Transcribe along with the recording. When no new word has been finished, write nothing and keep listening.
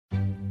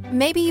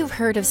Maybe you've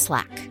heard of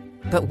Slack,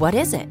 but what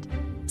is it?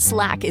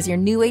 Slack is your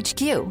new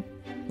HQ.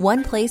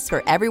 One place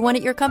for everyone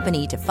at your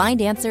company to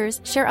find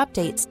answers, share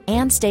updates,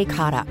 and stay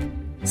caught up.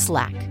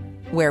 Slack,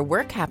 where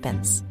work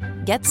happens.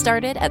 Get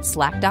started at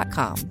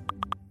slack.com.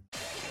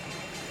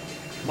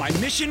 My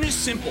mission is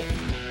simple,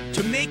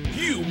 to make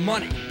you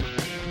money.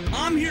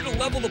 I'm here to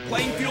level the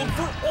playing field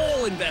for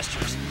all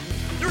investors.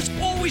 There's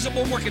always a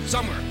bull market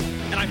somewhere,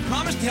 and I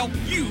promise to help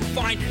you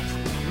find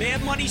it.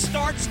 Mad Money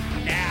starts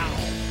now.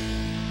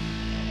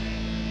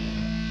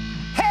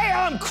 Hey,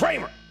 I'm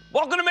Cramer.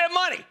 Welcome to Mad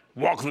Money.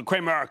 Welcome to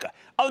Cramerica.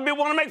 Other people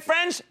want to make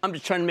friends? I'm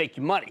just trying to make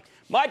you money.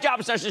 My job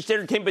is not just to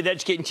entertain, but to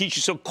educate and teach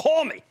you, so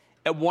call me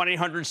at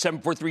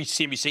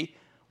 1-800-743-CNBC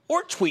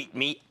or tweet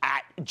me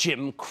at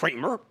Jim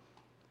Cramer.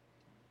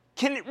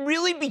 Can it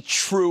really be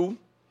true?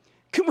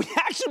 Can we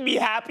actually be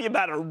happy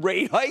about a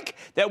rate hike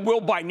that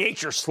will, by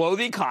nature, slow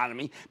the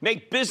economy,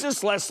 make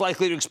business less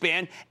likely to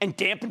expand, and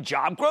dampen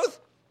job growth?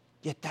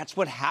 Yet that's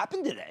what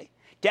happened today.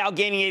 Dow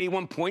gaining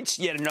 81 points,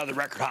 yet another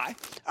record high.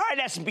 All right,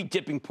 S&P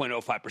dipping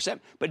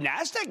 0.05%, but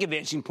NASDAQ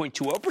advancing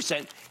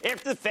 0.20%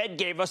 after the Fed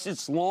gave us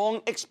its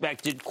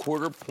long-expected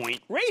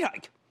quarter-point rate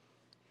hike.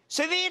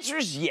 So the answer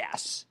is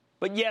yes,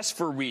 but yes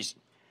for a reason.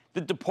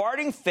 The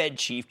departing Fed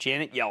chief,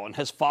 Janet Yellen,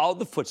 has followed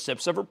the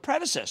footsteps of her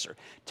predecessor,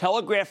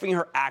 telegraphing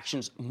her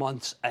actions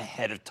months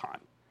ahead of time.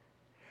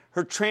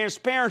 Her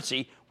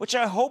transparency, which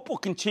I hope will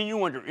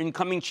continue under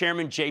incoming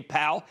Chairman Jay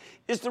Powell,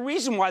 is the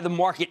reason why the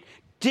market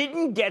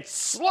didn't get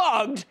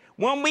slugged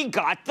when we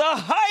got the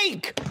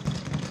hike.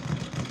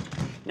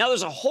 Now,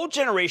 there's a whole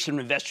generation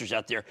of investors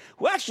out there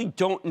who actually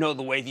don't know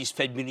the way these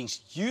Fed meetings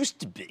used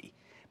to be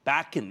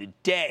back in the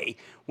day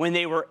when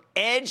they were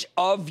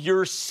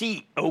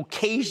edge-of-your-seat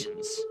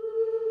occasions.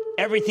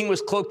 Everything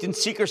was cloaked in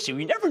secrecy.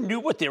 We never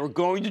knew what they were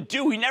going to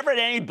do. We never had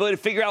any ability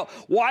to figure out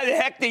why the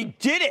heck they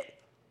did it,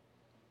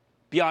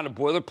 beyond a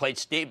boilerplate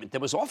statement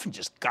that was often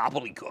just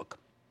gobbledygook.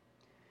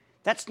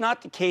 That's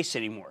not the case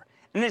anymore.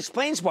 And it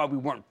explains why we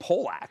weren't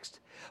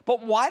poleaxed.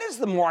 But why does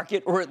the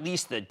market, or at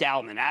least the Dow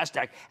and the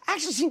NASDAQ,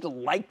 actually seem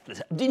to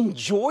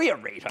enjoy a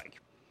rate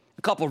hike?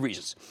 A couple of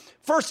reasons.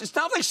 First, it's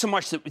not like so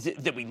much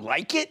that we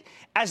like it,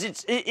 as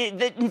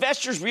that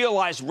investors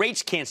realize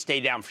rates can't stay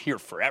down here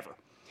forever.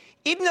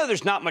 Even though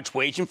there's not much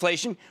wage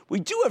inflation, we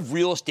do have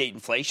real estate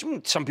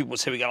inflation. Some people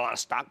say we got a lot of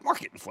stock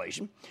market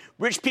inflation.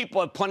 Rich people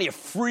have plenty of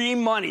free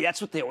money.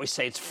 That's what they always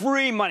say. It's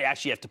free money.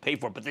 Actually, you have to pay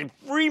for it, but they have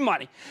free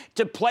money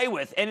to play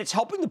with, and it's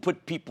helping to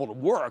put people to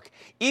work,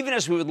 even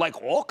as we would like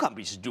all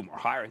companies to do more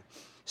hiring.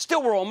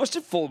 Still, we're almost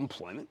at full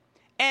employment.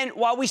 And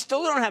while we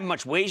still don't have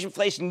much wage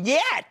inflation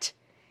yet,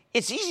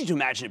 it's easy to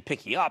imagine it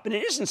picking up, and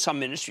it is in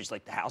some industries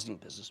like the housing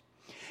business.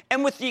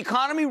 And with the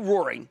economy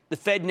roaring, the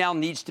Fed now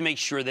needs to make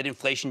sure that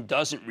inflation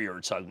doesn't rear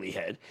its ugly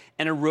head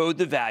and erode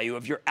the value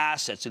of your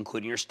assets,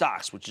 including your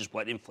stocks, which is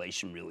what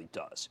inflation really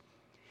does.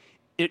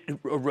 It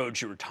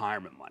erodes your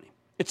retirement money.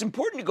 It's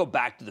important to go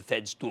back to the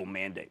Fed's dual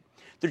mandate.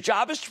 Their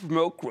job is to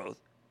promote growth,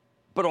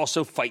 but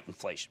also fight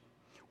inflation.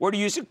 Or to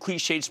use a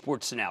cliched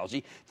sports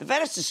analogy, the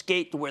Fed has to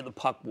skate to where the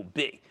puck will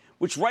be,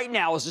 which right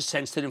now is a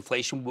sense that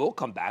inflation will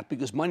come back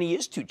because money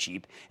is too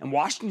cheap, and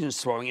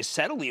Washington's throwing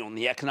acetylene on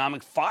the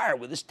economic fire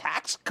with his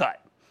tax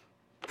cut.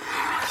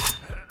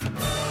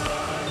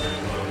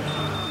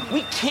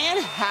 We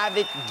can't have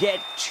it get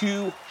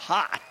too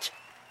hot,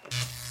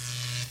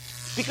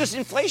 because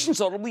inflation's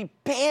ultimately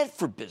bad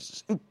for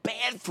business and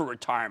bad for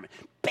retirement,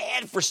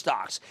 bad for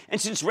stocks. And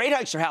since rate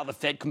hikes are how the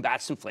Fed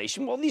combats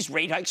inflation, well, these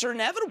rate hikes are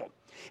inevitable.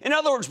 In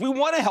other words, we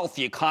want a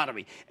healthy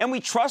economy, and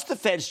we trust the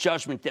Fed's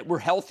judgment that we're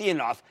healthy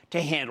enough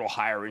to handle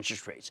higher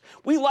interest rates.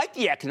 We like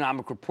the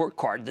economic report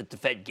card that the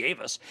Fed gave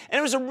us, and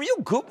it was a real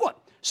good one.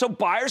 So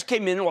buyers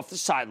came in off the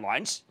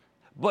sidelines,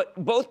 but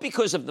both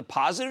because of the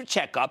positive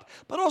checkup,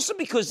 but also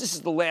because this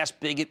is the last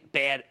big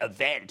bad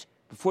event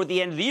before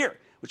the end of the year,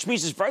 which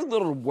means there's very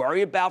little to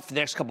worry about for the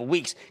next couple of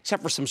weeks,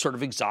 except for some sort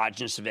of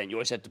exogenous event. You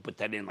always have to put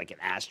that in like an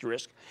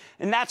asterisk.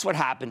 And that's what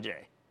happened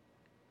today.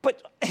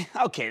 But,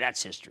 okay,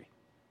 that's history.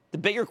 The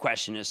bigger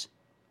question is,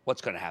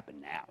 what's going to happen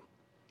now?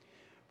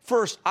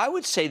 First, I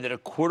would say that a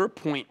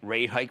quarter-point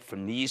rate hike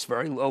from these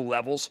very low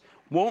levels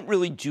won't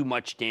really do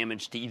much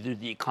damage to either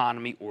the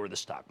economy or the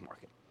stock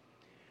market.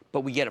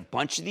 But we get a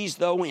bunch of these,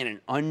 though, in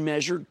an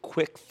unmeasured,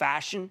 quick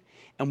fashion,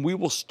 and we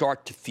will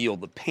start to feel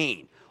the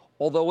pain.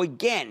 Although,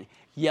 again,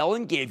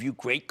 Yellen gave you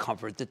great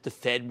comfort that the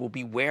Fed will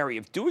be wary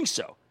of doing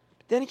so.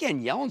 But then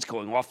again, Yellen's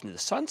going off into the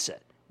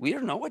sunset. We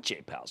don't know what Jay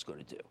Powell's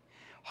going to do.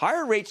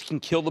 Higher rates can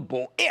kill the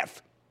bull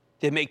if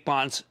they make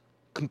bonds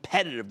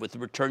competitive with the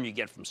return you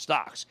get from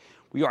stocks.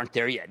 We aren't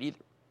there yet either.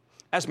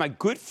 As my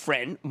good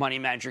friend, money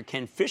manager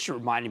Ken Fisher,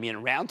 reminded me in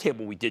a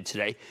roundtable we did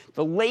today,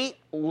 the late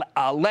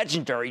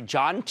legendary Sir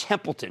John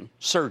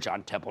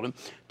Templeton,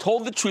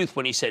 told the truth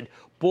when he said,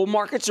 bull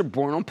markets are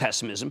born on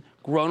pessimism,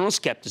 grown on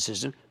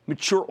skepticism,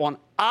 mature on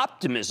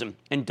optimism,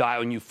 and die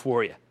on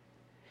euphoria.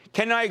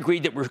 Ken and I agree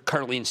that we're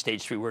currently in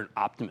stage 3. We're in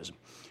optimism.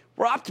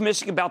 We're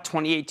optimistic about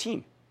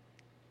 2018.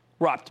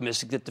 We're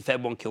optimistic that the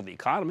Fed won't kill the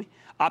economy,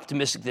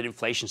 optimistic that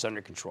inflation's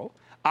under control,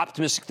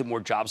 optimistic that more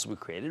jobs will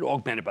be created,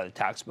 augmented by the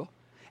tax bill.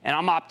 And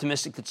I'm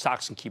optimistic that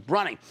stocks can keep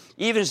running,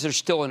 even as there's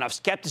still enough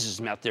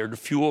skepticism out there to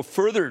fuel a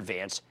further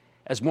advance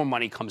as more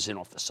money comes in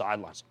off the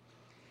sidelines.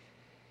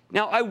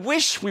 Now, I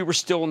wish we were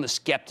still in the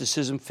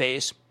skepticism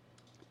phase,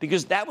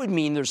 because that would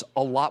mean there's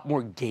a lot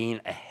more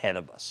gain ahead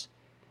of us.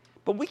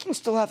 But we can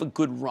still have a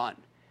good run.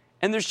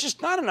 And there's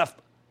just not enough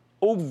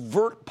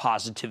overt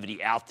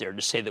positivity out there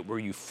to say that we're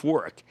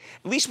euphoric,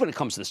 at least when it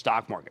comes to the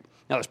stock market.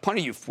 Now, there's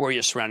plenty of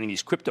euphoria surrounding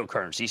these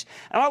cryptocurrencies,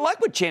 and I like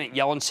what Janet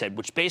Yellen said,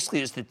 which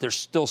basically is that they're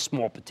still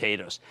small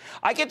potatoes.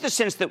 I get the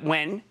sense that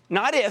when,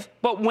 not if,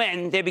 but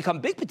when they become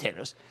big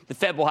potatoes, the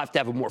Fed will have to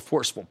have a more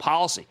forceful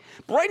policy.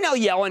 But right now,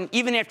 Yellen,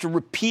 even after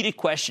repeated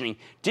questioning,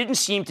 didn't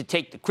seem to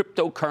take the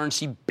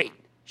cryptocurrency bait.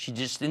 She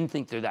just didn't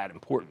think they're that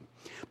important.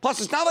 Plus,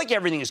 it's not like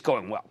everything is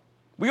going well.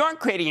 We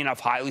aren't creating enough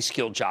highly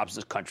skilled jobs in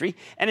this country,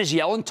 and as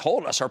Yellen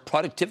told us, our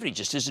productivity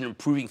just isn't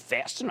improving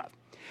fast enough.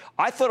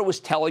 I thought it was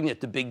telling that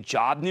the big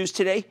job news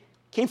today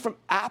came from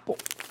Apple,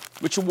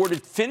 which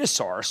awarded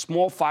Finisar, a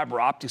small fiber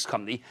optics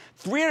company,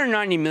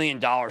 $390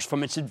 million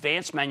from its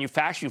advanced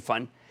manufacturing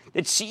fund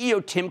that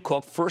CEO Tim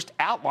Cook first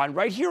outlined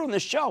right here on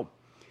this show.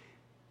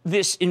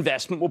 This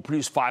investment will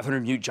produce 500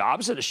 new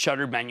jobs at a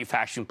shuttered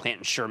manufacturing plant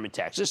in Sherman,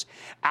 Texas.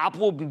 Apple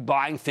will be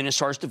buying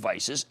Finisar's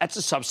devices. That's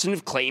a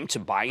substantive claim to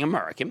buying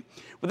American.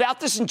 Without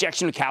this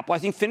injection of capital, I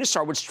think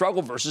Finisar would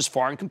struggle versus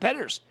foreign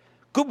competitors.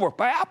 Good work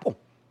by Apple.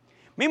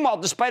 Meanwhile,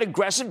 despite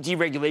aggressive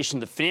deregulation of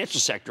the financial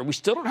sector, we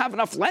still don't have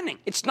enough lending.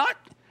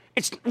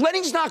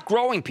 Lending's not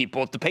growing,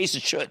 people, at the pace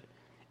it should.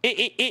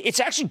 It's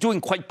actually doing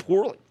quite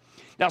poorly.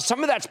 Now,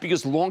 some of that's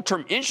because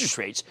long-term interest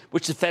rates,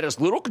 which the Fed has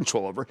little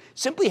control over,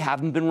 simply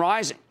haven't been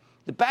rising.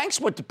 The banks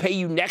want to pay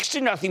you next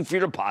to nothing for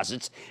your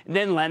deposits and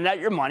then lend out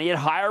your money at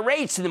higher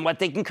rates than what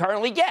they can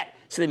currently get,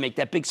 so they make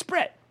that big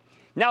spread.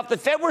 Now, if the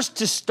Fed was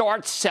to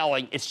start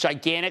selling its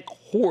gigantic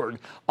hoard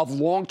of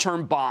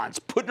long-term bonds,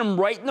 putting them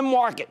right in the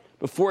market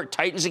before it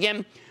tightens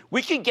again,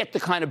 we could get the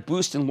kind of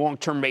boost in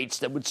long-term rates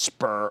that would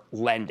spur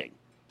lending.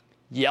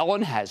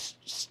 Yellen has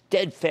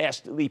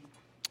steadfastly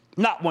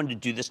not wanted to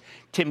do this.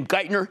 Tim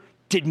Geithner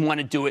didn't want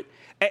to do it.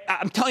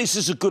 I'm telling you, this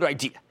is a good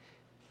idea.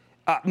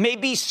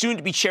 Maybe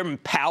soon-to-be Chairman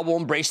Powell will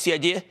embrace the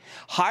idea.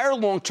 Higher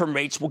long-term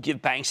rates will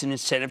give banks an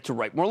incentive to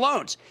write more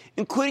loans,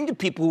 including to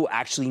people who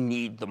actually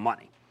need the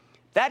money.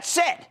 That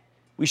said,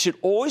 we should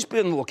always be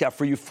on the lookout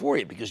for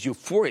euphoria, because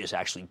euphoria is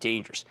actually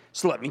dangerous.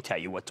 So let me tell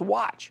you what to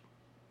watch.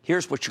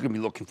 Here's what you're going to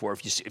be looking for.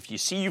 If you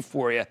see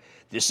euphoria,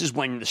 this is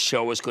when the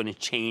show is going to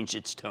change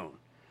its tone.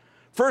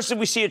 First, if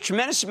we see a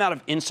tremendous amount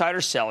of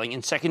insider selling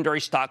and secondary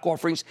stock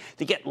offerings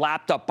that get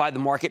lapped up by the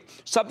market,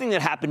 something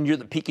that happened near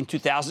the peak in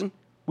 2000,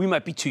 we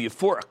might be too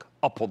euphoric.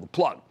 I'll pull the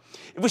plug.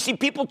 If we see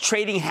people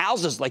trading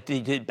houses like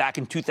they did back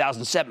in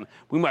 2007,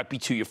 we might be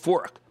too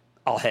euphoric.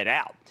 I'll head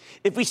out.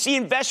 If we see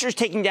investors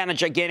taking down a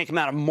gigantic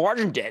amount of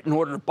margin debt in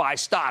order to buy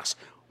stocks,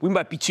 we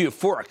might be too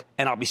euphoric,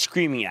 and I'll be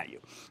screaming at you.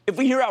 If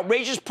we hear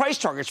outrageous price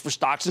targets for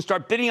stocks and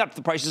start bidding up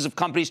the prices of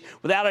companies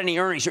without any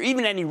earnings or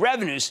even any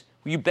revenues,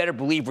 well, you better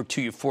believe we're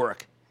too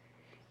euphoric.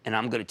 And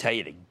I'm going to tell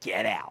you to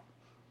get out.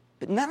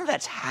 But none of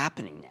that's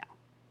happening now.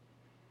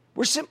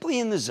 We're simply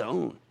in the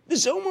zone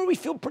where we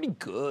feel pretty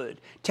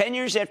good. 10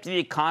 years after the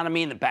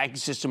economy and the banking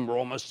system were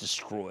almost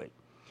destroyed.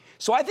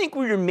 So I think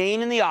we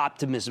remain in the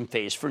optimism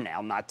phase for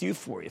now, not the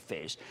euphoria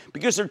phase,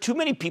 because there are too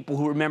many people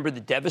who remember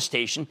the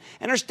devastation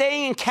and are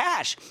staying in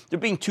cash. They're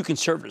being too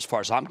conservative, as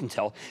far as I can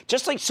tell.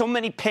 Just like so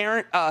many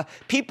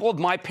people of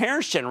my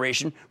parents'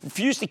 generation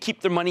refused to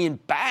keep their money in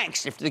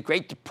banks after the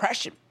Great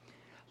Depression.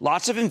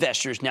 Lots of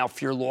investors now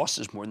fear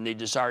losses more than they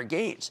desire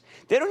gains.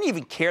 They don't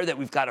even care that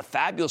we've got a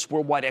fabulous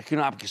worldwide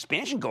economic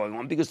expansion going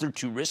on because they're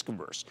too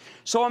risk-averse.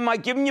 So am I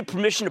giving you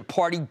permission to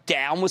party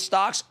down with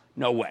stocks?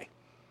 No way.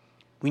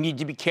 We need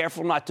to be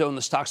careful not to own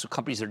the stocks of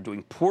companies that are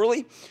doing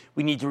poorly.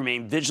 We need to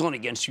remain vigilant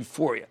against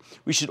euphoria.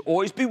 We should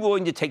always be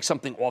willing to take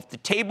something off the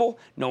table.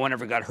 No one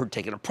ever got hurt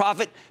taking a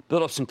profit.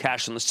 Build up some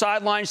cash on the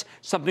sidelines,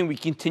 something we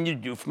continue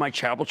to do for my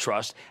charitable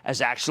trust, as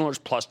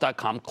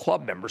ActionAlertsPlus.com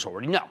club members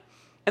already know.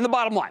 And the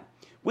bottom line,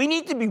 we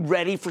need to be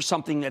ready for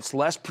something that's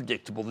less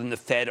predictable than the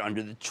Fed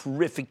under the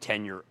terrific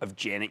tenure of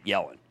Janet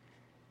Yellen.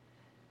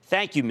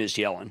 Thank you, Ms.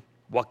 Yellen.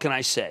 What can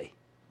I say?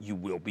 You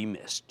will be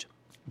missed.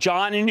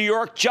 John in New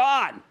York.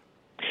 John.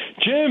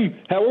 Jim,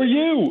 how are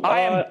you?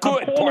 I am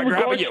good, partner.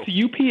 How are you?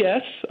 To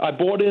UPS, I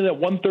bought in at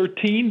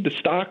 113. The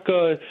stock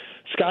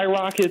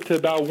skyrocketed to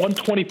about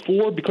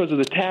 124 because of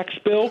the tax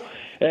bill,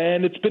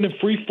 and it's been in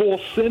free fall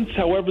since.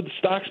 However, the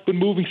stock's been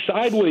moving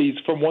sideways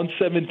from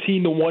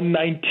 117 to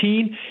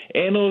 119.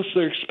 Analysts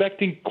are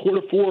expecting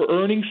quarter four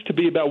earnings to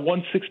be about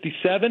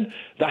 167,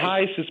 the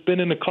highest it's been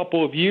in a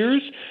couple of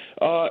years.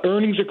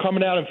 Earnings are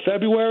coming out in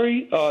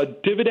February.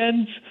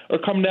 Dividends are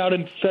coming out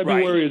in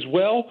February as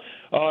well.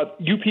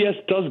 UPS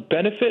does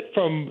benefit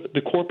from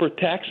the corporate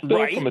tax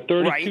bill from a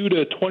 32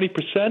 to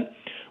 20%.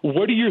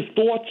 What are your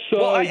thoughts?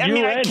 I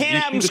year-end?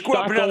 can't have them screw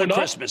up another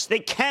Christmas. Up? They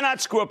cannot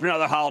screw up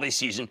another holiday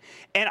season.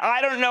 And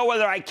I don't know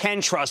whether I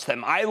can trust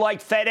them. I like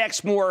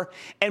FedEx more.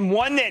 And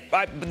one that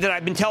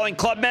I've been telling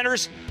club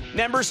members,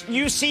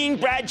 you've seen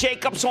Brad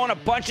Jacobs on a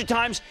bunch of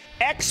times,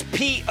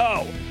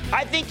 XPO.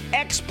 I think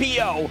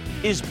XPO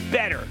is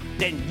better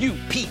than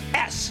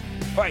UPS.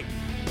 All right.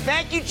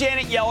 Thank you,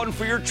 Janet Yellen,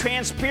 for your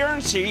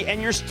transparency and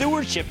your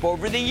stewardship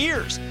over the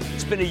years.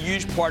 It's been a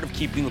huge part of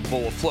keeping the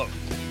bull afloat.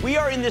 We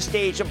are in the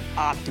stage of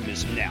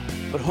optimism now,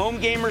 but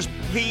home gamers,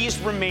 please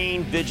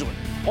remain vigilant.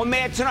 On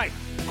Mad Tonight,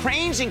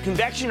 cranes and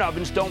convection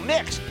ovens don't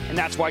mix, and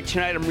that's why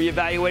tonight I'm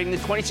reevaluating the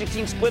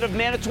 2016 split of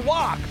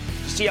Manitowoc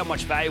to see how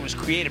much value was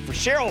created for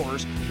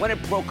shareholders when it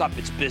broke up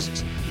its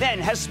business. Then,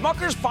 has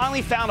Smucker's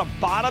finally found a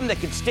bottom that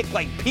could stick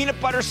like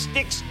peanut butter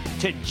sticks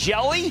to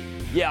jelly?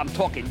 Yeah, I'm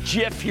talking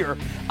Jif here.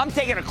 I'm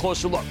taking a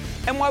closer look.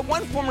 And why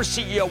one former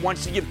CEO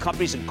wants to give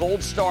companies a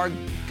gold star,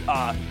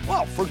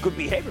 for good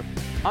behavior.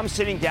 I'm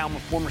sitting down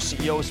with former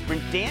CEO of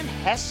Sprint, Dan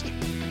Hesse.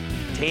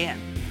 Dan,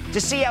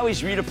 to see how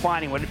he's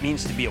redefining what it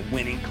means to be a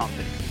winning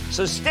company.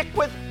 So stick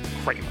with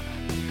Cramer.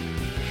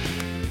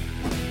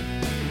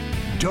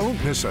 Don't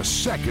miss a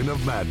second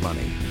of Mad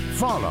Money.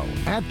 Follow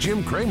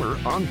 @Jim Cramer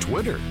on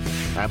Twitter.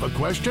 Have a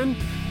question?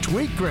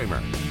 Tweet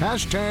Cramer.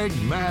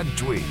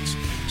 #MadTweets.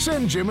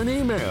 Send Jim an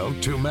email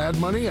to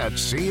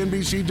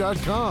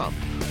madmoney@cnbc.com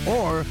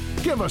or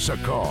give us a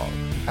call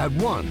at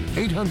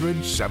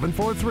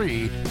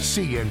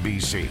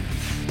 1-800-743-CNBC.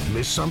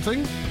 Miss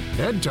something?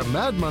 Head to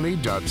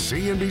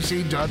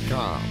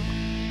madmoney.cnbc.com.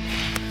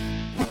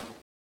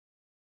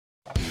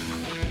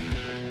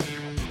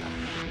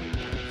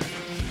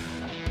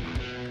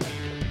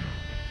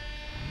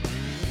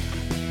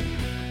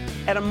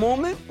 At a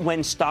moment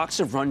when stocks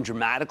have run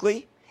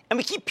dramatically, and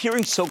we keep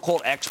hearing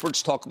so-called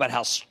experts talk about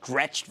how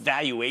stretched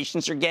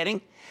valuations are getting,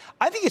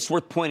 I think it's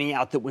worth pointing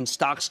out that when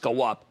stocks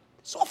go up,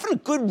 it's often a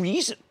good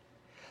reason.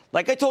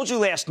 Like I told you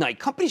last night,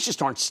 companies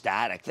just aren't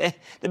static. The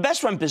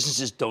best-run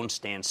businesses don't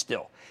stand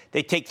still.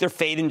 They take their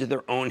fate into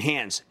their own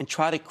hands and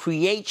try to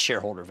create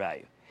shareholder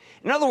value.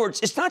 In other words,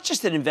 it's not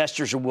just that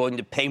investors are willing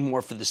to pay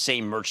more for the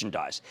same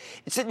merchandise.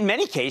 It's that in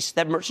many cases,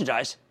 that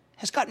merchandise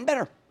has gotten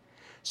better.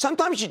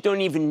 Sometimes you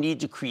don't even need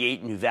to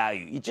create new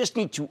value. You just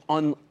need to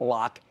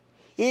unlock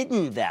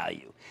hidden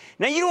value.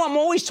 Now, you know, I'm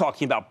always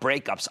talking about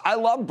breakups. I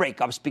love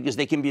breakups because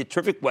they can be a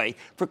terrific way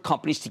for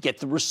companies to get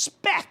the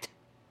respect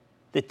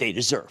that they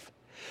deserve.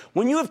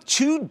 When you have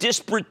two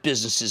disparate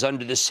businesses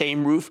under the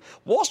same roof,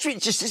 Wall Street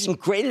just isn't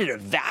great at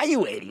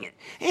evaluating it.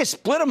 They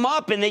split them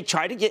up and they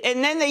try to get,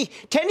 and then they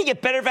tend to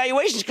get better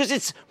valuations because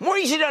it's more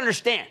easy to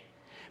understand.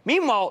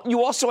 Meanwhile,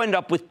 you also end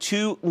up with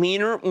two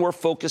leaner, more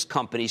focused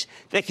companies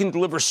that can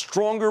deliver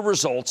stronger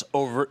results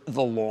over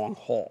the long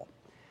haul.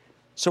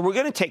 So we're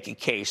going to take a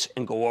case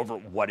and go over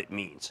what it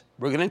means.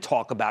 We're going to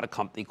talk about a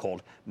company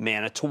called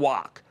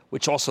Manitowoc,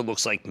 which also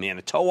looks like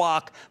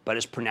Manitowoc, but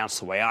is pronounced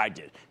the way I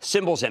did.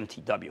 Symbol's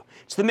MTW.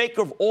 It's the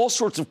maker of all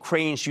sorts of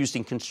cranes used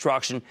in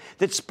construction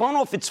that spun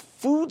off its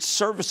food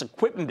service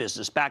equipment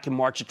business back in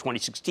March of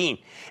 2016.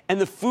 And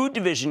the food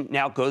division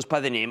now goes by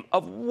the name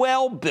of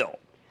Welbilt.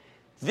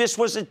 This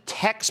was a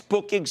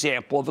textbook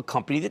example of a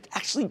company that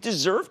actually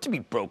deserved to be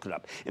broken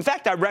up. In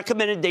fact, I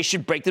recommended they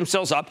should break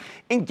themselves up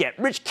and get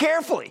rich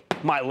carefully,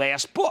 my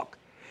last book.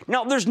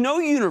 Now, there's no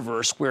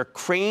universe where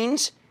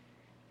cranes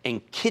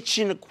and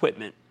kitchen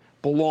equipment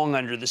belong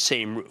under the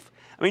same roof.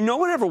 I mean, no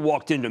one ever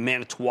walked into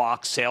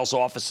Manitowoc's sales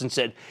office and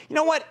said, you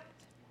know what?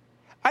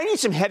 I need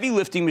some heavy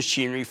lifting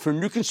machinery for a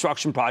new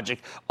construction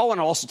project. Oh, and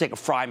I'll also take a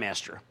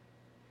Frymaster.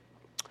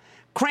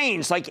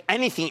 Cranes, like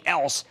anything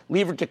else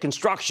levered to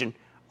construction,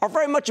 are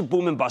very much a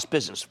boom and bust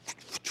business.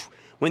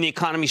 When the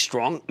economy's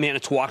strong,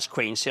 Manitowoc's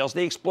crane sales,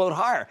 they explode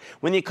higher.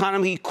 When the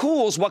economy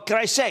cools, what can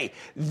I say?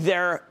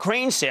 Their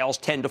crane sales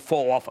tend to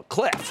fall off a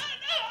cliff.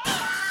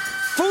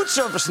 Food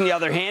service, on the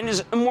other hand,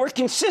 is more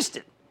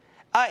consistent.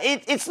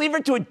 It's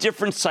levered to a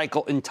different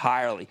cycle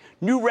entirely.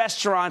 New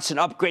restaurants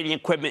and upgrading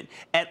equipment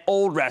at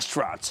old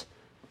restaurants.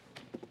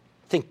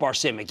 Think Bar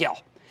San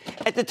Miguel.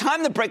 At the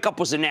time the breakup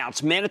was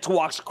announced,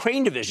 Manitowoc's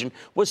crane division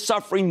was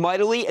suffering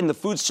mightily and the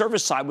food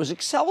service side was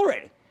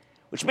accelerating,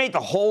 which made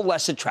the whole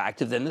less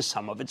attractive than the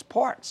sum of its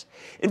parts.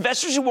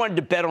 Investors who wanted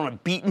to bet on a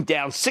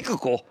beaten-down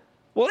cyclical,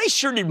 well, they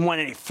sure didn't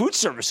want any food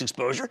service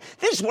exposure.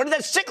 They just wanted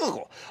that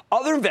cyclical.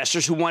 Other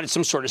investors who wanted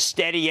some sort of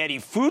steady Eddie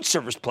food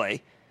service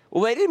play,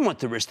 well, they didn't want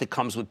the risk that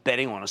comes with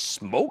betting on a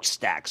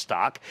smokestack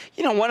stock.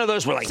 You know, one of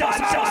those where like,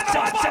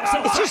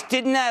 it just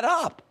didn't add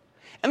up.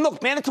 And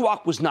look,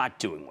 Manitowoc was not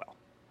doing well.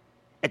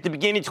 At the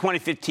beginning of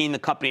 2015, the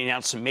company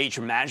announced some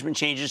major management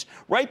changes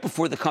right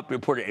before the company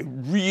reported a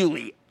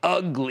really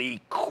ugly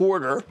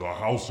quarter. The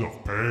House of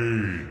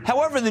Pain.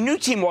 However, the new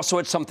team also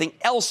had something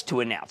else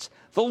to announce,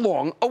 the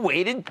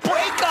long-awaited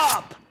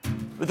breakup,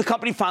 with the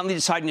company finally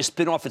deciding to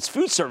spin off its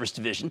food service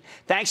division,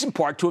 thanks in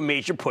part to a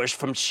major push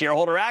from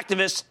shareholder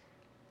activists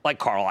like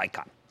Carl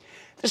Icahn.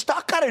 The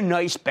stock got a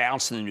nice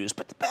bounce in the news,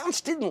 but the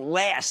bounce didn't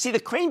last. See, the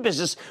crane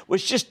business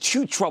was just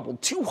too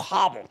troubled, too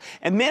hobbled,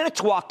 and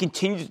Manitowoc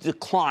continued to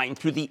decline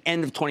through the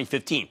end of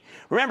 2015.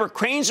 Remember,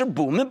 cranes are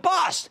boom and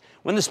bust.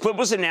 When the split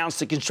was announced,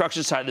 the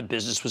construction side of the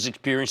business was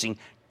experiencing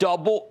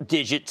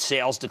double-digit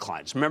sales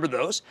declines. Remember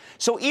those?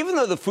 So even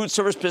though the food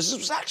service business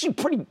was actually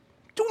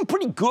doing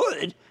pretty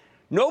good,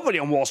 nobody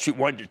on Wall Street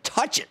wanted to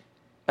touch it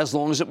as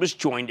long as it was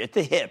joined at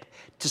the hip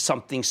to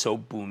something so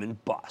boom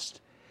and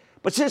bust.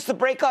 But since the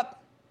breakup,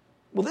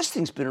 well, this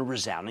thing's been a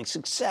resounding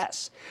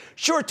success.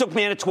 Sure, it took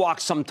Manitowoc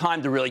some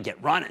time to really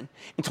get running.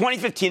 In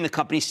 2015, the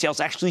company's sales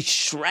actually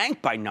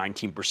shrank by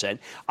 19%.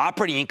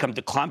 Operating income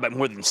declined by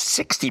more than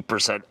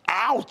 60%.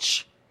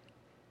 Ouch!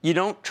 You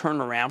don't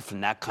turn around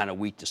from that kind of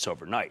weakness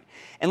overnight.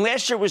 And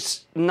last year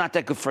was not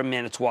that good for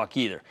Manitowoc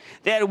either.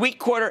 They had a weak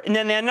quarter, and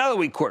then they had another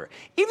weak quarter.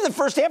 Even the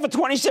first half of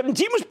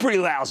 2017 was pretty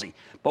lousy.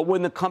 But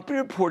when the company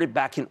reported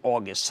back in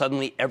August,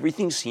 suddenly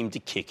everything seemed to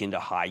kick into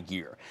high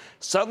gear.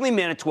 Suddenly,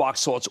 Manitowoc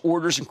saw its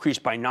orders increase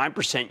by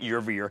 9% year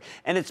over year,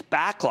 and its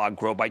backlog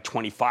grow by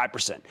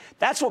 25%.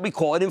 That's what we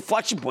call an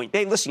inflection point.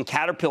 Hey, listen,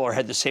 Caterpillar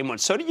had the same one.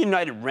 So did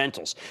United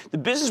Rentals. The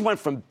business went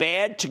from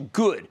bad to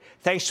good,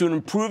 thanks to an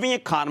improving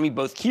economy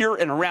both here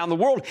and around the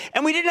world.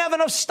 And we didn't have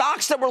enough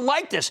stocks that were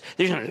like this.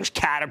 There's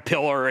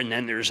Caterpillar, and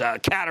then there's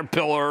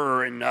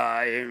Caterpillar, and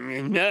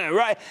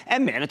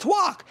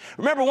Manitowoc.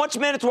 Remember, once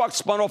Manitowoc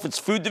spun off its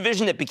food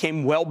division that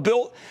became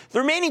well-built, the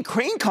remaining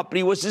crane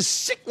company was as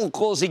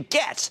cyclical as it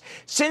gets.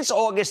 Since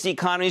August, the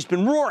economy's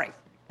been roaring,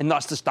 and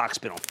thus the stock's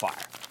been on fire.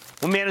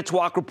 When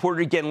Manitowoc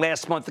reported again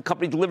last month, the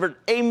company delivered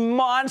a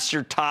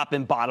monster top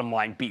and bottom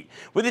line beat,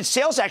 with its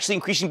sales actually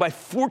increasing by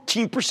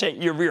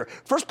 14% year over year.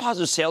 First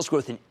positive sales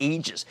growth in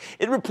ages.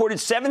 It reported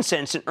 7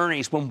 cents in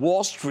earnings when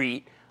Wall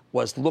Street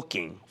was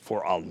looking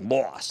for a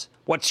loss.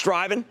 What's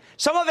driving?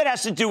 Some of it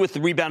has to do with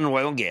the rebound in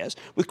oil and gas,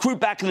 with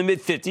crude back in the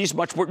mid-50s.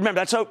 Much more. Remember,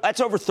 that's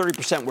over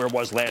 30% where it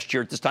was last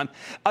year at this time.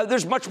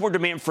 There's much more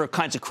demand for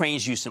kinds of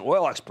cranes used in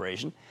oil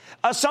exploration.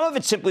 Some of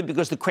it's simply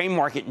because the crane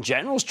market in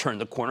general has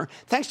turned the corner,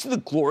 thanks to the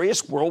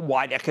glorious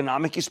worldwide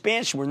economic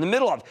expansion we're in the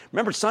middle of.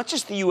 Remember, it's not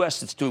just the U.S.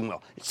 that's doing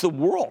well. It's the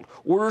world.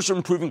 Orders are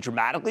improving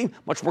dramatically.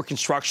 Much more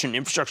construction and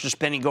infrastructure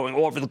spending going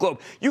all over the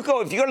globe. If you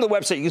go to the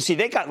website, you can see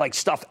they got like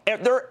stuff.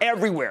 They're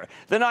everywhere.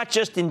 They're not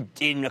just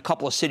in a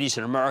couple of cities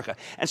in America.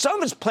 And some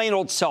of it's plain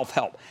old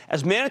self-help,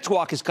 as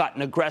Manitowoc has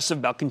gotten aggressive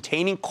about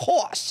containing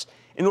costs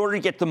in order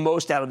to get the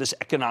most out of this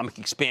economic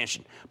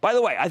expansion. By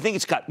the way, I think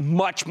it's got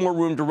much more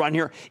room to run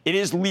here. It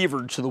is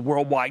levered to the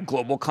worldwide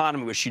global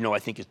economy, which I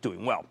think is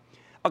doing well.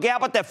 Okay, how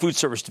about that food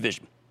service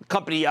division? The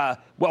company,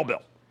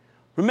 well-built.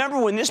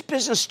 Remember, when this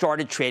business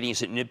started trading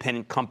as an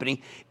independent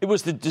company, it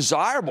was the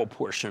desirable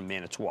portion of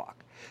Manitowoc.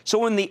 So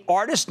when the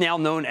artist now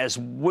known as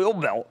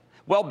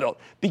Well-Built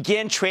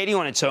began trading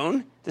on its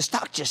own, the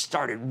stock just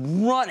started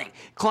running,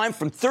 climbed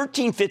from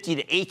 $13.50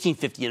 to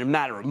 $18.50 in a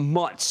matter of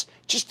months.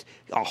 Just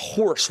a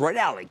horse right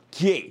out of the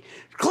gate.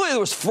 Clearly, there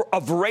was a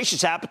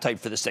voracious appetite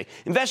for this thing.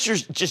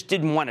 Investors just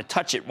didn't want to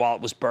touch it while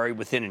it was buried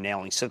within an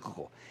ailing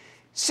cyclical.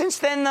 Since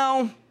then,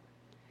 though,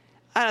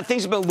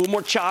 things have been a little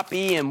more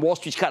choppy, and Wall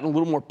Street's gotten a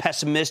little more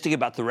pessimistic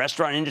about the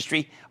restaurant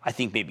industry. I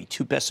think maybe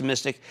too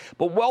pessimistic.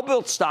 But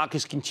well-built stock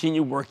has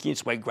continued working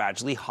its way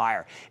gradually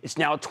higher. It's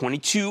now at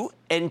 22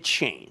 and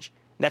change.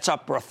 That's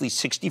up roughly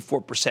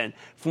 64%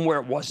 from where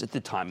it was at the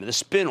time of the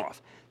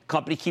spinoff. The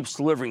company keeps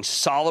delivering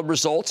solid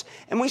results,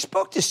 and we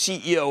spoke to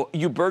CEO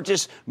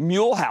Hubertus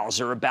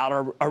Mühlhauser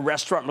about our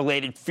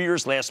restaurant-related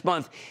fears last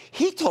month.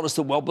 He told us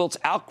that well-built's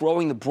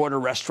outgrowing the broader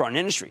restaurant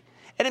industry.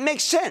 And it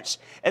makes sense.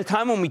 At a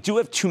time when we do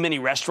have too many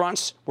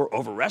restaurants, we're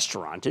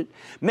over-restauranted,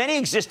 many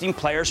existing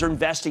players are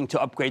investing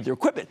to upgrade their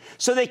equipment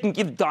so they can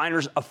give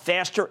diners a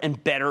faster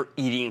and better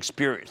eating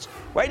experience.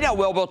 Right now,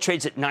 Well-Built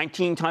trades at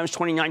 19 times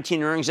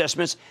 2019 earnings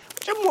estimates,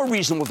 which is a more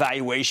reasonable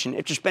valuation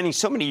after spending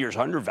so many years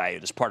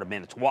undervalued as part of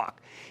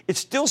Manitowoc. It's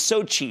still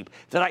so cheap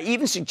that I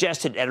even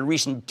suggested at a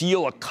recent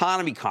Deal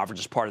Economy conference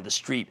as part of the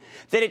Street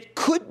that it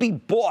could be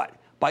bought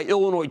by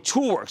Illinois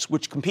Toolworks,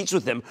 which competes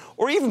with them,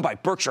 or even by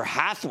Berkshire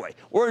Hathaway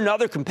or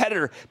another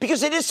competitor,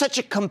 because it is such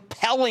a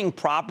compelling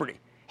property.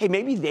 Hey,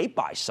 maybe they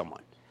buy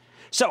someone.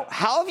 So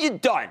how have you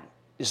done?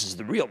 This is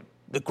the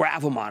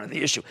gravelmon of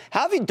the issue.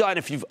 How have you done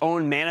if you've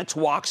owned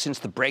Manitowoc since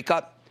the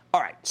breakup?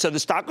 All right, so the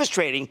stock was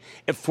trading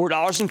at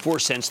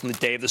 $4.04 on the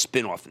day of the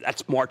spinoff.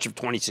 That's March of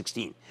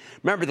 2016.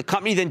 Remember, the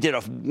company then did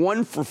a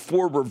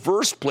 1-for-4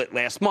 reverse split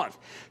last month.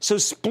 So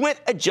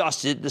split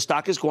adjusted, the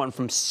stock has gone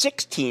from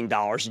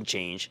 $16 and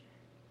change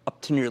up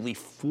to nearly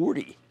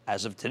 40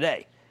 as of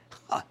today.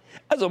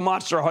 That's a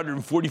monster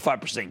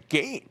 145%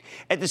 gain.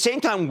 At the same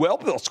time,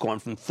 Well-Built's gone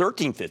from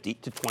 $13.50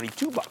 to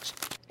 $22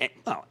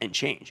 and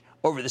change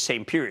over the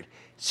same period,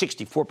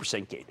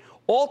 64% gain.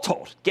 All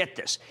told, get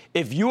this,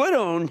 if you had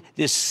owned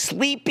this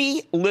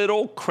sleepy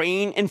little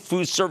crane and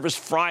food service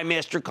fry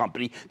master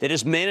company that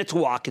is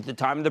Manitowoc at the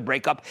time of the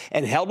breakup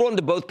and held on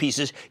to both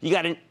pieces, you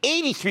got an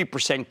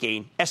 83%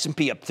 gain,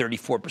 S&P up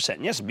 34%.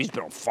 And the S&P's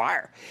been on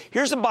fire.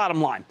 Here's the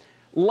bottom line.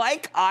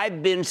 Like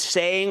I've been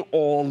saying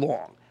all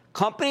along,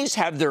 Companies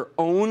have their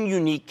own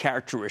unique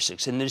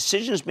characteristics, and the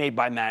decisions made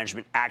by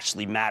management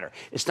actually matter.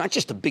 It's not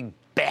just a big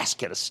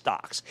basket of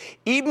stocks.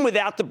 Even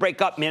without the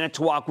breakup,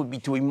 Manitowoc would be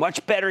doing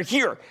much better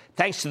here,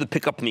 thanks to the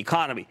pickup in the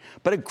economy.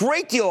 But a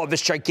great deal of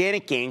this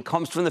gigantic gain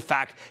comes from the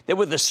fact that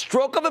with a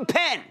stroke of a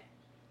pen,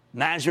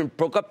 management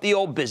broke up the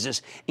old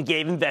business and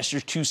gave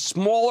investors two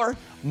smaller,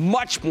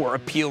 much more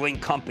appealing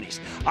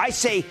companies. I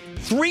say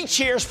 3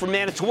 cheers for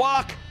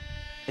Manitowoc,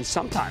 and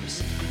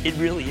sometimes it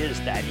really is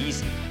that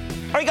easy.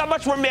 All right, got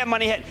much more Mad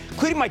Money ahead,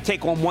 including my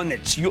take on one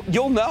that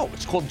you'll know.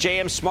 It's called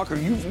JM Smucker.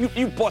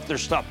 You've bought their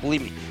stuff,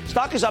 believe me.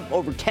 Stock is up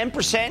over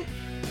 10%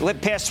 the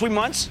past 3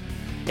 months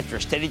after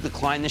a steady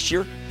decline this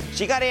year.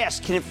 So you got to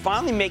ask, can it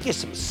finally make you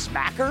some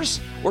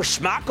smackers or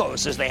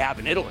smackos as they have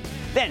in Italy?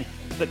 Then,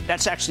 but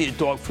that's actually a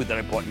dog food that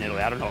I bought in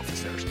Italy. I don't know if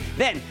it's theirs.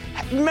 Then,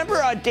 remember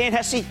Dan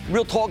Hesse,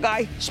 real tall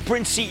guy,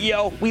 Sprint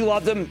CEO? We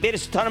loved him, made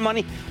us a ton of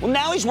money. Well,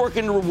 now he's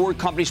working to reward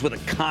companies with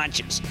a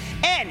conscience.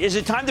 And is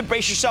it time to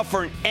brace yourself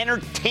for an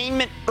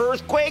entertainment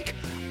earthquake?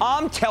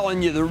 I'm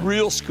telling you the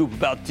real scoop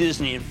about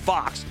Disney and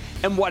Fox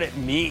and what it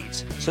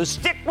means. So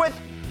stick with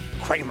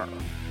Cramer.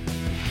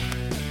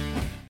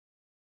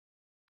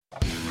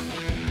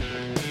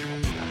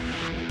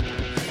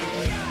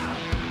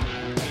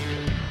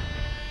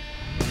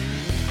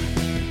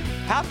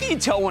 How can you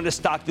tell when a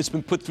stock that's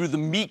been put through the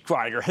meat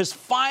grinder has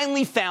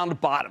finally found a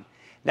bottom?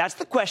 That's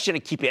the question I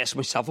keep asking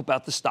myself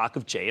about the stock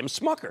of JM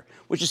Smucker,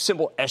 which is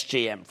symbol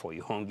SJM for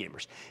you home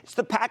gamers. It's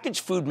the packaged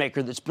food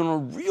maker that's been on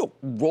a real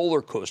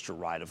roller coaster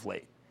ride of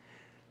late.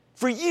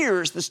 For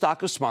years, the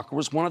stock of Smucker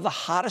was one of the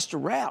hottest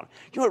around.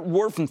 You know, it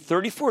roared from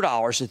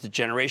 $34 at the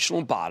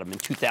generational bottom in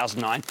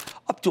 2009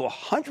 up to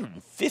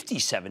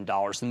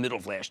 $157 in the middle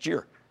of last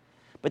year.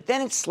 But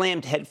then it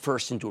slammed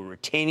headfirst into a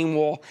retaining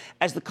wall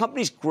as the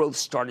company's growth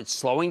started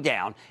slowing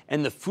down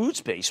and the food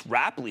space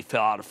rapidly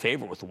fell out of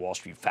favor with the Wall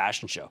Street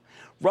fashion show.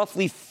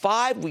 Roughly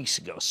 5 weeks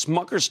ago,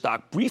 Smucker's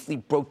stock briefly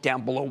broke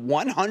down below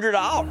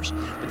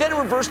 $100, but then it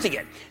reversed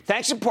again.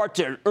 Thanks in part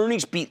to an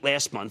earnings beat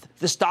last month,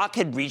 the stock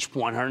had reached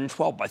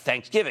 $112 by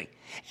Thanksgiving,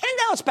 and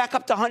now it's back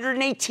up to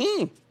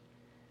 $118.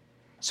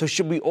 So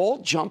should we all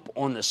jump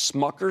on the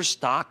Smucker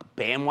stock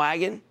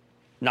bandwagon?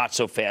 Not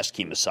so fast,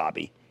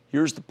 Kemosabe.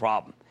 Here's the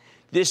problem.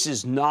 This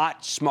is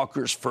not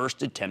Smucker's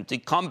first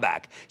attempted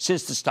comeback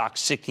since the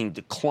stock's sickening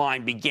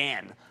decline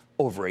began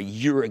over a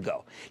year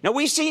ago. Now,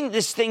 we've seen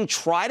this thing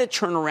try to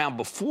turn around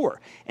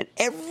before, and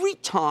every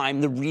time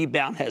the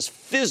rebound has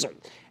fizzled,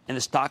 and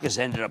the stock has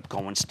ended up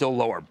going still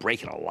lower,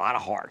 breaking a lot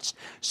of hearts.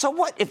 So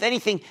what, if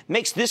anything,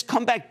 makes this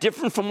comeback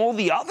different from all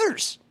the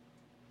others?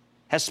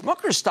 Has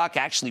Smucker's stock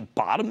actually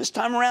bottomed this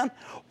time around,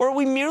 or are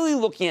we merely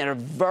looking at a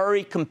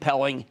very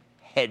compelling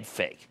head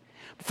fake?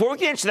 Before we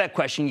can answer that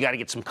question, you got to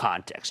get some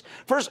context.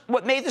 First,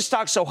 what made the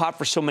stock so hot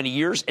for so many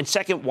years? And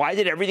second, why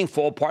did everything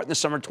fall apart in the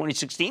summer of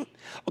 2016?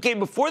 Okay,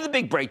 before the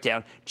big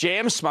breakdown,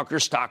 JM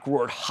Smucker's stock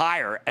roared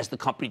higher as the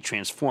company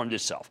transformed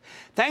itself.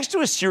 Thanks to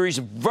a series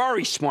of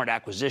very smart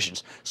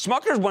acquisitions,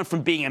 Smucker's went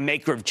from being a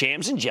maker of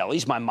jams and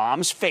jellies, my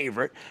mom's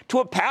favorite, to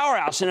a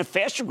powerhouse in a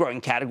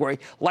faster-growing category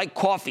like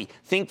coffee,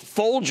 think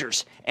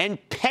Folgers, and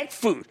pet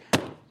food,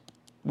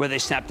 where they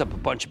snapped up a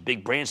bunch of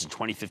big brands in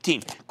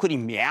 2015,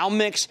 including Meow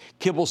Mix,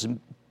 Kibbles and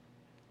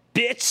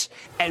Bits,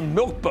 and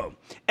Milk Bone.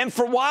 And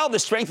for a while, the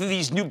strength of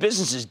these new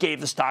businesses gave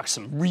the stock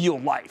some real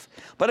life.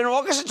 But in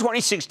August of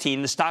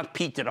 2016, the stock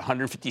peaked at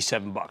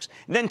 $157, and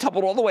then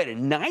tumbled all the way to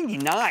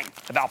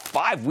 $99 about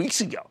 5 weeks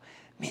ago.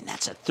 Man,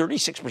 that's a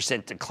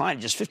 36% decline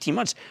in just 15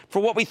 months for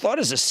what we thought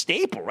is a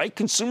staple, right?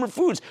 Consumer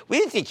foods. We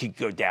didn't think you'd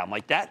go down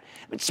like that.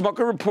 But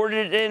Smucker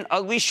reported an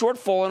ugly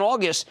shortfall in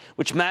August,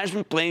 which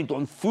management blamed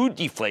on food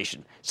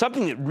deflation,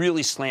 something that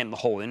really slammed the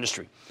whole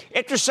industry.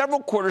 After several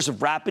quarters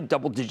of rapid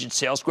double-digit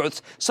sales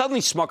growth, suddenly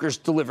Smucker's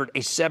delivered a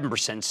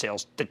 7%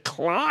 sales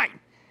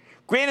decline.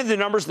 Granted, the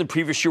numbers in the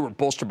previous year were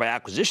bolstered by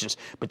acquisitions,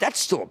 but that's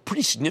still a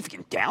pretty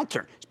significant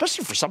downturn,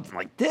 especially for something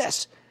like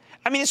this.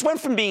 I mean, this went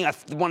from being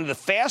one of the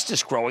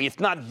fastest growing, if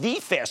not the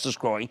fastest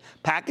growing,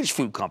 packaged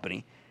food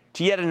company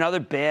to yet another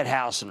bad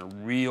house in a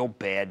real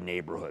bad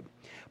neighborhood.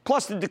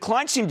 Plus, the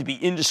decline seemed to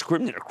be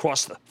indiscriminate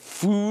across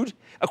food,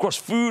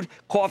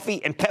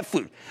 coffee, and pet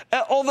food.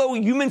 Although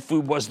human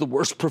food was the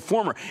worst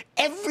performer.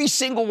 Every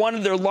single one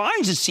of their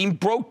lines, it seemed,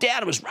 broke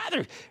down. It was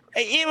rather,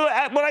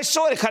 when I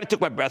saw it, it kind of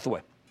took my breath away.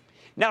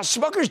 Now,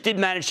 Smucker's did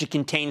manage to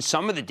contain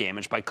some of the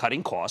damage by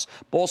cutting costs,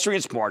 bolstering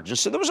its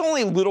margins, so there was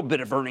only a little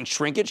bit of earnings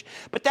shrinkage.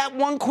 But that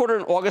one quarter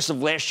in August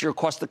of last year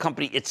cost the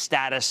company its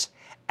status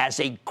as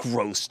a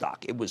growth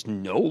stock. It was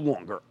no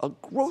longer a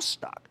growth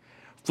stock.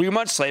 3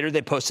 months later,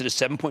 they posted a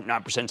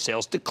 7.9%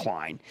 sales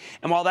decline.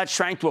 And while that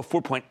shrank to a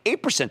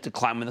 4.8%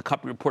 decline when the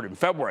company reported in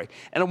February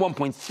and a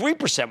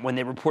 1.3% when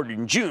they reported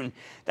in June,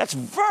 that's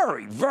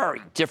very,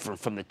 very different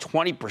from the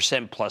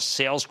 20% plus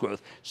sales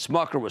growth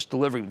Smucker was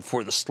delivering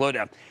before the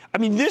slowdown. I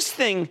mean,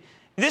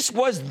 this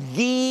was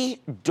the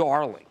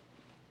darling,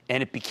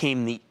 and it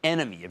became the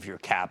enemy of your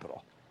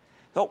capital.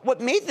 Now,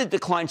 what made the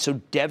decline so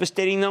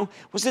devastating, though,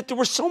 was that there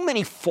were so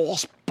many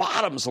false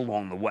bottoms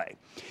along the way.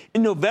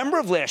 In November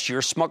of last year,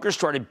 Smucker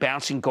started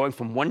bouncing, going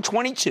from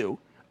 122,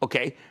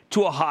 okay,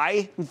 to a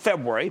high in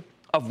February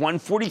of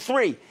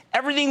 143.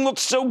 Everything looked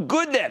so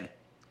good then.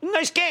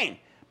 Nice gain.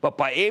 But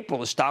by April,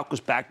 the stock was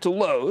back to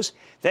lows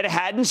that it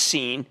hadn't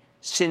seen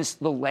since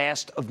the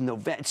last of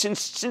November,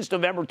 since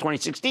November of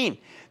 2016.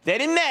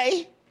 Then in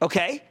May,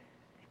 okay,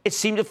 it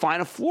seemed to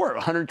find a floor at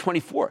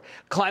 124,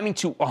 climbing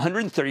to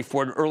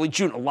 134 in early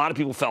June. A lot of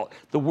people felt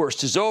the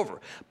worst is over.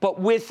 But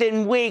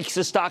within weeks,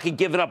 the stock had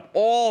given up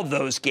all of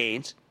those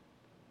gains.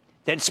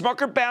 Then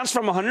Smucker bounced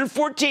from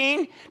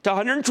 114 to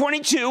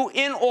 122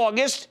 in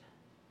August,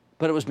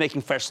 but it was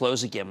making fresh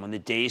lows again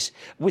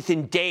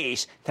within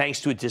days, thanks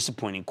to a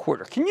disappointing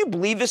quarter. Can you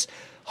believe this?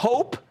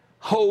 Hope,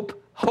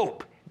 hope,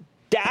 hope.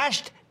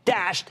 Dashed,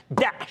 dashed,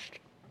 dashed.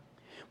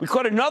 We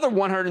caught another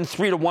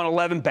 103 to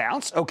 111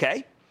 bounce,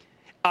 okay,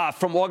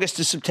 from August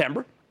to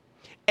September.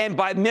 And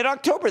by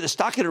mid-October, the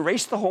stock had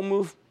erased the whole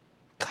move.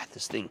 God,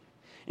 this thing.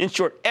 In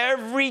short,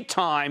 every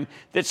time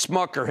that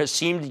Smucker has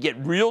seemed to get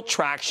real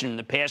traction in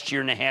the past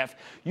year and a half,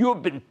 you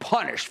have been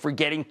punished for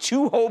getting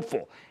too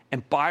hopeful,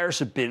 and buyers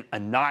have been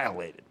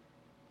annihilated.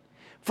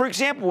 For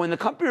example, when the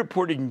company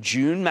reported in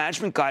June,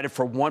 management guided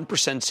for a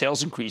 1%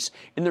 sales increase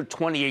in their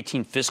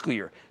 2018 fiscal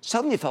year.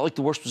 Suddenly, it felt like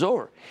the worst was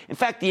over. In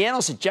fact, the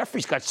analysts at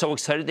Jefferies got so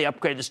excited they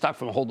upgraded the stock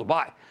from a hold to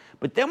buy.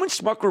 But then when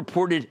Smucker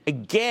reported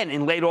again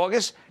in late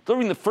August,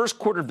 during the first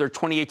quarter of their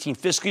 2018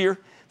 fiscal year,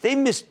 they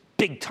missed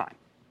big time.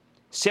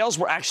 Sales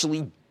were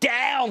actually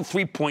down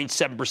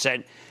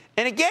 3.7%.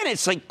 And again,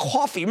 it's like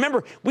coffee.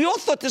 Remember, we all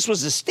thought this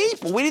was a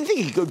staple. We didn't think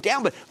it could go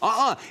down, but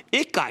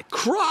it got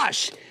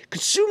crushed.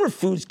 Consumer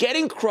foods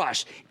getting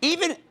crushed,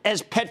 even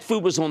as pet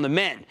food was on the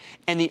mend.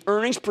 And the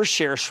earnings per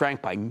share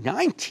shrank by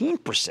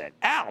 19%.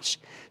 Ouch.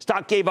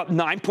 Stock gave up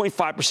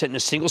 9.5% in a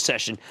single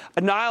session,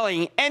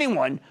 annihilating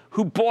anyone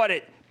who bought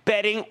it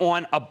betting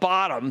on a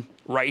bottom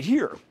right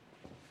here.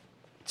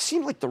 It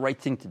seemed like the right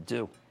thing to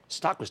do.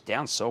 Stock was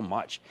down so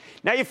much.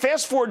 Now you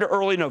fast forward to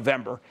early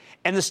November,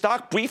 and the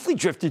stock briefly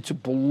drifted to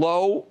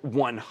below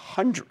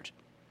 100.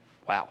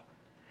 Wow.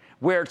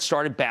 Where it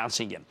started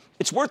bouncing again.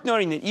 It's worth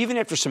noting that even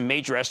after some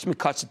major estimate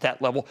cuts at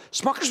that level,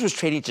 Smucker's was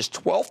trading just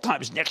 12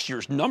 times next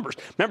year's numbers.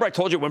 Remember, I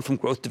told you it went from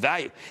growth to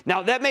value.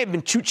 Now, that may have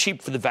been too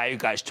cheap for the value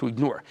guys to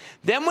ignore.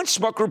 Then when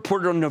Smucker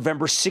reported on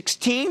November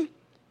 16,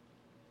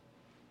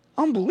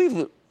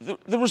 unbelievable.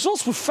 The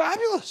results were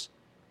fabulous.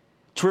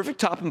 Terrific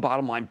top and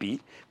bottom line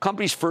beat.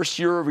 Company's first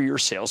year-over-year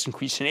sales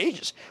increase in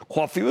ages.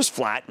 Coffee was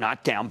flat,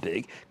 not down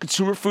big.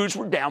 Consumer foods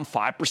were down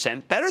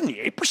 5%, better than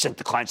the 8%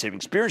 declines they've been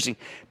experiencing.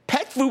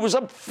 Pet food was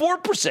up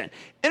 4%.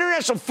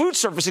 International food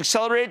service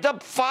accelerated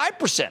up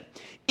 5%.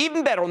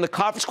 Even better, on the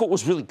conference call, it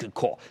was a really good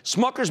call.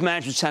 Smucker's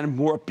management sounded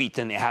more upbeat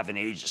than they have in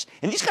ages.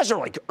 And these guys are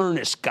like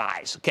earnest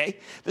guys, okay?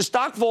 The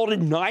stock vaulted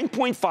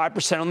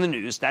 9.5% on the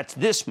news. That's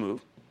this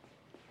move.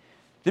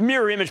 The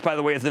mirror image, by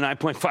the way, of the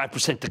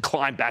 9.5%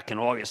 decline back in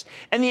August.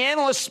 And the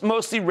analysts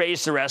mostly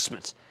raised their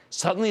estimates.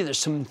 Suddenly, there's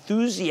some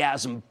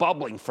enthusiasm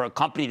bubbling for a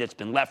company that's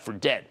been left for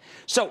dead.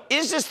 So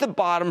is this the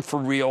bottom for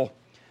real?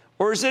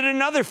 Or is it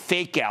another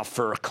fake out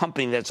for a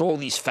company that's all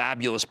these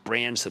fabulous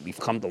brands that we've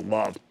come to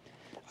love?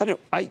 I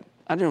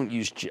don't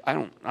use a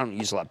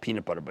lot of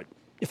peanut butter, but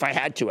if I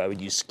had to, I would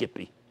use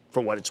Skippy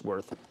for what it's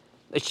worth.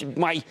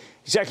 My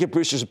executive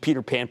producer is a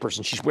Peter Pan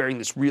person. She's wearing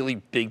this really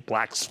big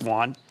black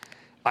swan.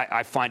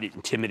 I find it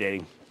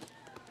intimidating.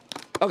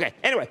 Okay,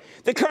 anyway,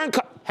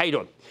 how you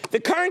doing? The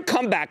current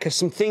comeback has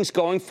some things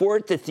going for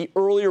it that the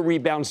earlier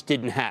rebounds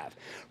didn't have.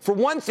 For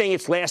one thing,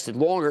 it's lasted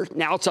longer.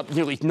 Now it's up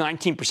nearly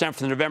 19%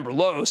 from the November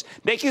lows,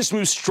 making this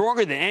move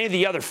stronger than any of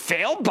the other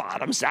failed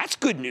bottoms. That's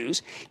good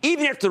news.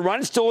 Even after the run,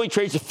 it still only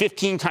trades at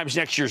 15 times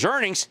next year's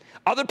earnings.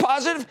 Other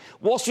positive,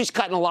 Wall Street's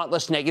gotten a lot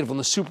less negative on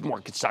the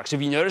supermarket stocks.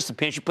 Have you noticed the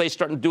pantry place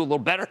starting to do a little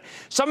better?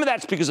 Some of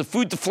that's because of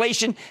food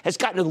deflation has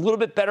gotten a little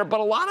bit better,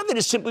 but a lot of it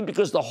is simply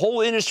because the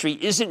whole industry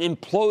isn't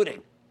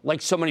imploding like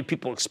so many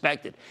people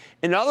expected.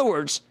 In other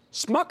words,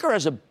 Smucker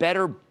has a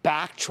better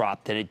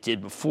backdrop than it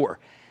did before.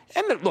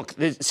 And look,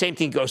 the same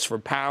thing goes for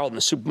apparel and the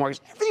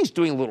supermarkets. Everything's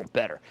doing a little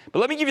better. But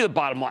let me give you the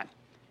bottom line.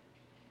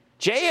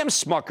 J.M.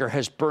 Smucker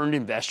has burned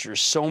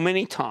investors so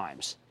many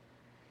times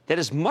that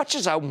as much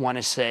as I want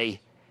to say,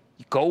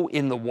 go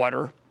in the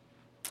water,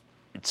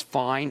 it's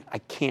fine, I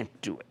can't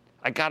do it.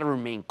 I got to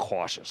remain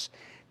cautious.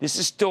 This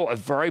is still a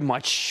very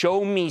much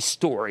show-me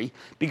story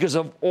because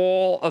of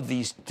all of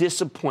these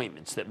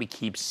disappointments that we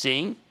keep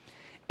seeing.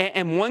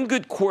 And one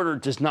good quarter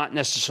does not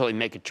necessarily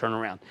make a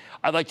turnaround.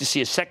 I'd like to see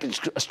a second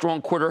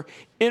strong quarter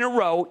in a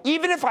row,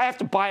 even if I have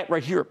to buy it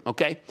right here,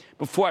 okay,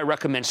 before I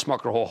recommend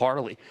Smucker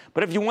wholeheartedly.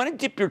 But if you want to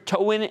dip your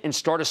toe in it and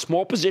start a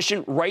small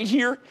position right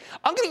here,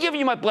 I'm going to give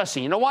you my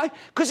blessing. You know why?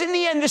 Because in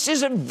the end, this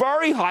is a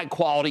very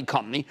high-quality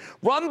company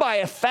run by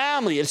a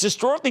family that's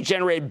historically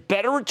generated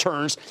better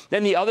returns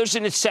than the others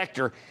in its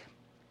sector.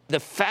 The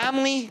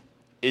family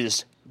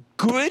is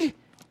good,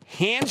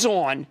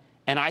 hands-on,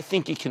 and I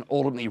think it can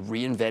ultimately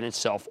reinvent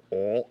itself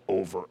all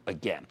over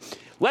again.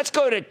 Let's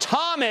go to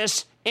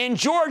Thomas in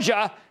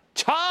Georgia.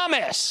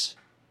 Thomas.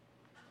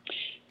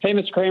 Hey,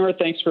 Mr. Cramer.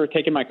 Thanks for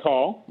taking my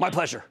call. My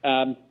pleasure.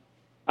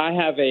 I I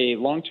have a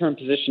long-term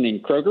position in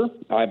Kroger.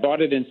 I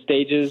bought it in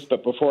stages,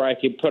 but before I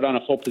could put on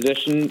a full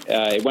position,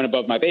 it went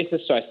above my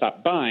basis, so I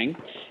stopped buying.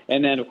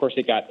 And then, of course,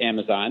 it got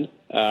Amazon.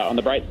 On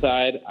the bright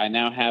side, I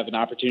now have an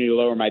opportunity to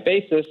lower my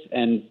basis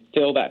and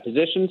fill that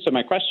position. So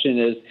my question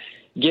is,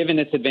 given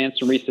its advance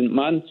in recent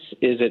months,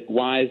 is it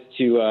wise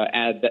to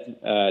add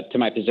that to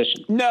my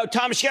position? No,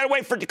 Thomas, you got to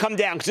wait for it to come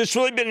down because it's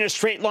really been in a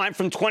straight line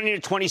from 20 to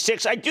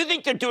 26. I do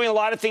think they're doing a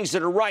lot of things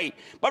that are right.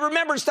 But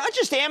remember, it's not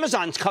just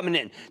Amazon's coming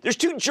in. There's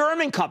 2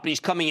 German companies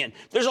coming in.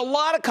 There's a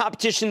lot of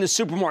competition in the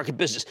supermarket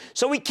business.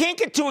 So we can't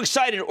get too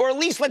excited, or at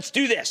least let's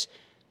do this.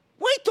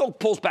 Wait till it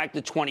pulls back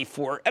to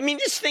 24. I mean,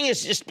 this thing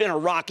has just been a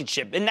rocket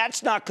ship, and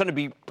that's going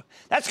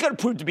to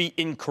prove to be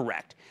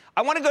incorrect.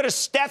 I want to go to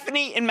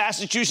Stephanie in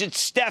Massachusetts.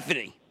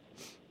 Stephanie.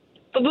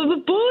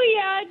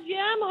 Booyah,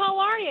 Jim. How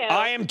are you?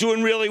 I am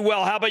doing really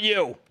well. How about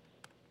you?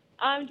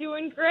 I'm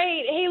doing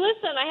great. Hey,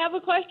 listen, I have a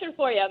question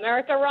for you.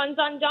 America runs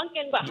on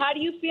Dunkin', but how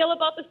do you feel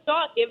about the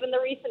stock given the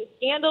recent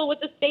scandal with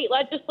the state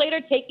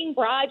legislator taking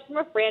bribes from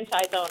a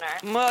franchise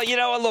owner?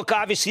 Well, look,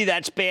 obviously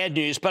that's bad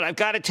news, but I've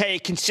got to tell you,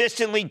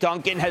 consistently,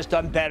 Dunkin' has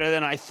done better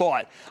than I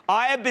thought.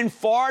 I have been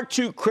far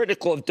too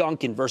critical of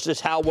Dunkin'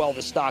 versus how well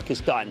the stock has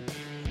done.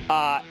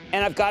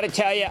 And I've got to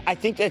tell you, I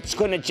think that's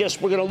we're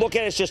going to look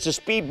at it as just a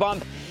speed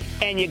bump,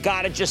 and you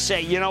got to just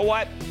say, you know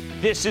what?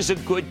 This is a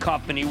good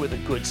company with a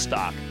good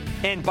stock.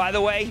 And by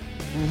the way,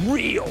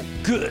 real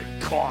good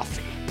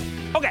coffee.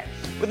 Okay,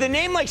 with a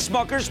name like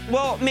Smucker's,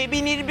 well, maybe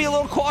you need to be a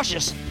little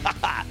cautious.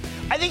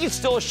 I think it's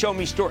still a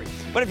show-me story.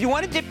 But if you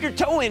want to dip your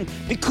toe in,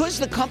 because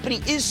the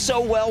company is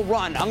so well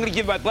run, I'm going to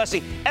give my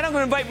blessing, and I'm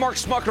going to invite Mark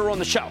Smucker on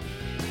the show,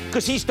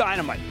 because he's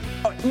dynamite.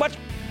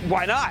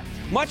 Why not?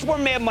 Much more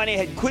Mad Money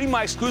ahead, including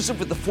my exclusive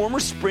with the former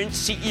Sprint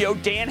CEO,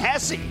 Dan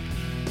Hesse. I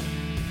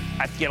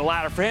have to get a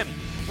ladder for him.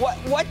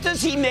 What does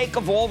he make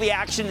of all the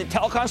action in the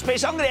telecom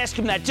space? I'm going to ask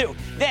him that, too.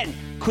 Then,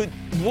 could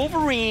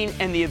Wolverine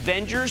and the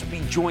Avengers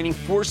be joining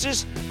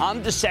forces?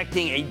 I'm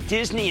dissecting a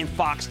Disney and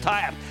Fox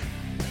tie-up.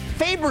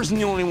 Faber's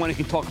the only one who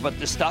can talk about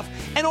this stuff.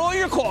 And all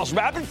your calls,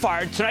 rapid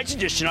fire, tonight's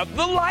edition of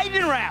the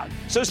Lightning Round.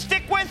 So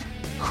stick with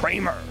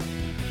Cramer.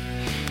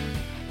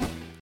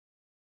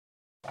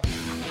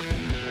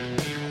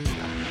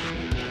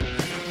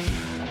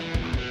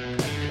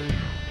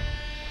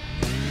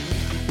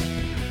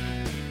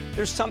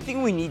 There's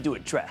something we need to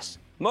address.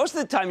 Most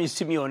of the time you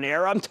see me on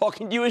air, I'm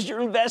talking to you as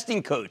your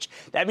investing coach.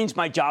 That means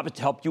my job is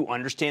to help you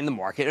understand the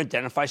market and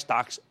identify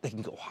stocks that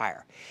can go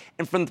higher.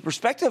 And from the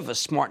perspective of a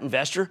smart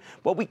investor,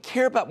 what we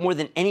care about more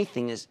than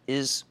anything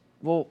is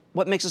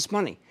what makes us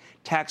money?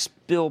 Tax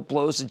bill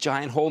blows a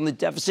giant hole in the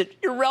deficit.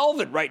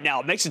 Irrelevant right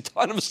now. It makes a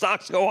ton of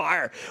stocks go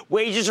higher.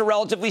 Wages are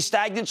relatively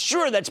stagnant.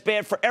 Sure, that's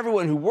bad for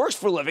everyone who works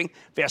for a living,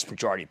 vast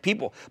majority of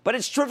people. But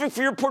it's terrific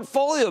for your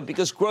portfolio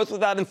because growth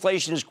without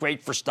inflation is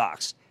great for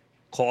stocks.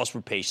 Call us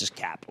rapacious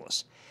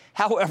capitalists.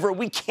 However,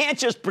 we can't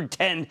just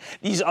pretend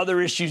these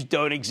other issues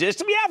don't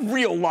exist. We have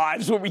real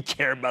lives where we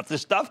care about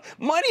this stuff.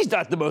 Money's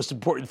not the most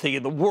important thing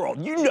in the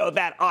world. You know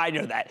that. I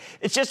know that.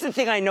 It's just the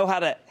thing I know how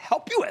to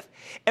help you with.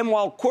 And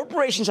while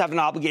corporations have an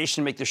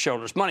obligation to make their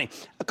shareholders money,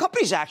 a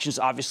company's actions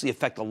obviously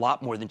affect a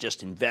lot more than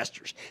just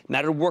investors. They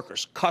matter to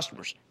workers,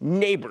 customers,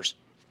 neighbors.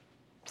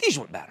 These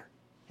are what matter.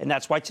 And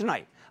that's why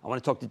tonight I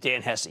want to talk to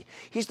Dan Hesse.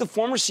 He's the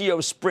former CEO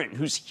of Sprint,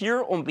 who's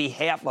here on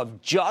behalf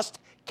of Just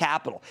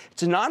Capital.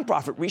 It's a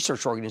nonprofit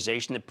research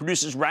organization that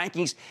produces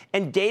rankings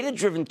and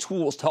data-driven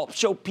tools to help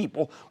show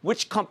people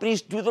which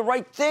companies do the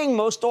right thing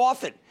most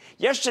often.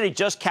 Yesterday,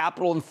 Just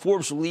Capital and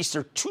Forbes released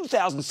their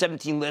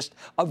 2017 list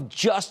of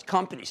just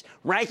companies,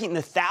 ranking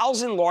the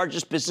 1,000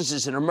 largest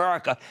businesses in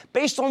America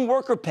based on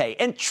worker pay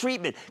and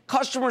treatment,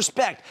 customer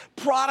respect,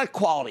 product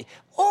quality,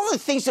 all the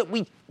things that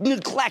we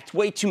neglect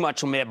way too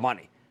much on Mad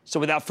Money. So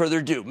without further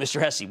ado,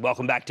 Mr. Hesse,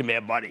 welcome back to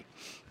Mad Money.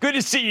 Good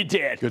to see you,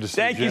 Dan. Good to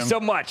see you, Thank you so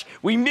much.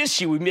 We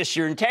miss you. We miss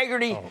your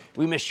integrity.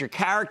 We miss your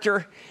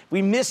character.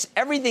 We miss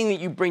everything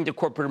that you bring to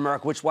corporate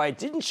America, which is why it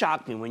didn't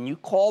shock me when you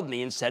called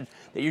me and said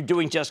that you're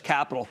doing Just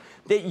Capital,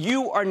 that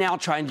you are now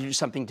trying to do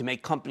something to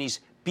make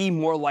companies be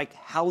more like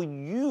how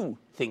you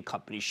think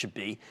companies should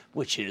be,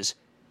 which is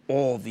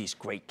all these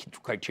great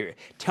criteria.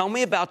 Tell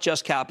me about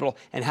Just Capital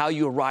and how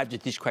you arrived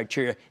at these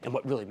criteria and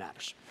what really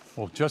matters.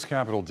 Well, Just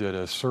Capital did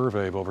a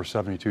survey of over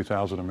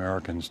 72,000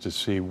 Americans to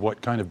see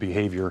what kind of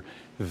behavior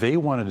they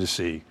wanted to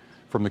see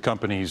from the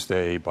companies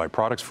they buy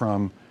products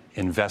from,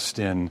 invest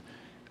in,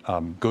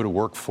 go to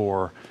work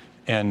for.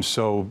 And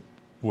so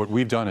what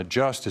we've done at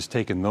Just is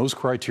taken those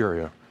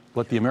criteria,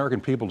 let the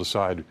American people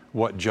decide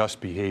what just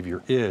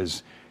behavior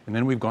is, and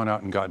then we've gone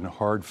out and gotten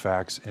hard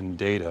facts and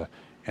data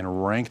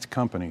and ranked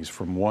companies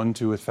from 1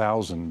 to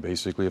 1,000,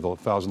 basically of the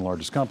 1,000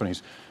 largest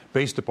companies,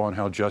 based upon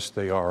how just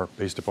they are,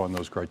 based upon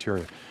those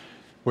criteria.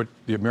 What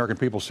the American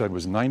people said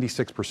was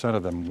 96%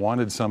 of them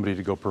wanted somebody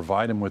to go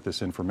provide them with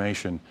this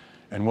information,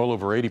 and well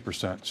over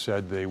 80%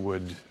 said they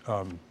would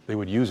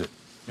use it.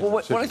 Well,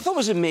 what I thought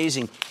was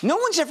amazing, no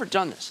one's ever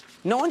done this.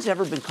 No one's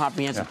ever been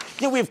comprehensive. Yeah.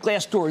 You know, we have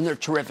Glassdoor, and they're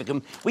terrific.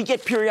 And we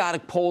get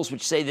periodic polls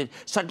which say that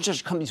such and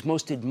such company's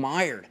most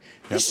admired.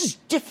 Yep. This is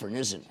different,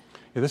 isn't it?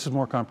 Yeah, this is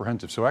more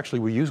comprehensive. So actually,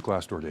 we use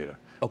Glassdoor data.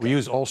 Okay. We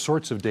use all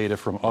sorts of data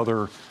from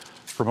other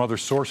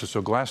sources.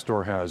 So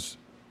Glassdoor has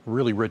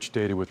really rich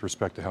data with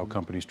respect to how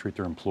companies treat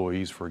their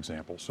employees, for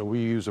example. So we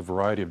use a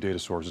variety of data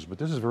sources, but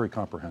this is very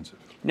comprehensive.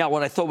 Now,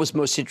 what I thought was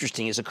most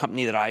interesting is a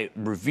company that I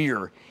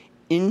revere,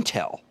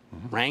 Intel,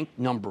 ranked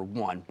number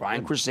one.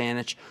 Brian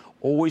Krzanich,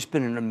 always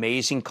been an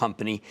amazing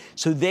company.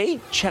 So they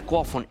check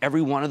off on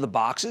every one of the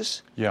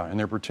boxes? Yeah, and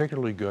they're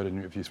particularly good.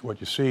 And what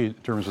you see in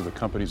terms of the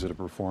companies that have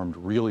performed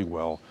really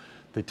well,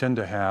 they tend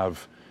to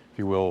have, if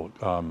you will,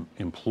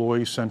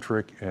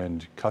 employee-centric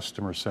and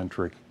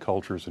customer-centric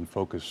cultures and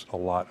focus a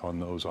lot on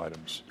those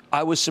items.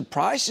 I was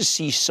surprised to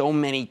see so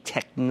many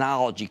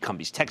technology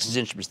companies, Texas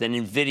Instruments, then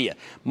NVIDIA,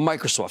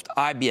 Microsoft,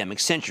 IBM,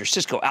 Accenture,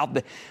 Cisco,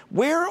 Alphabet.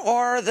 Where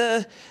are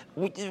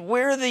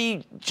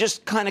the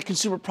just kind of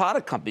consumer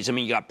product companies? I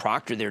mean, you got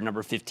Procter there,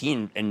 number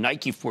 15, and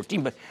Nike,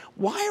 14. But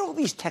why are all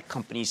these tech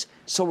companies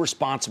so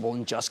responsible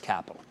in Just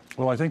Capital?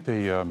 Well, I think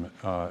they,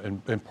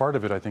 and part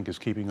of it, I think, is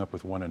keeping up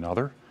with one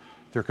another.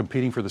 They're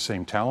competing for the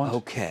same talent.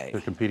 Okay.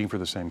 They're competing for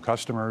the same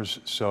customers.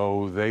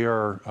 So they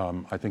are,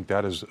 I think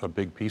that is a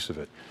big piece of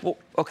it. Well,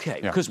 okay,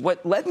 because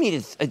what led me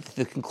to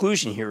the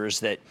conclusion here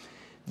is that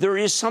there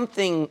is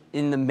something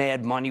in the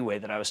mad money way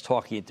that I was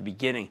talking at the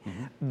beginning.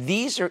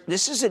 This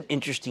is an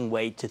interesting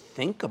way to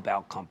think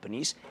about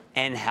companies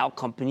and how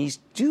companies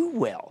do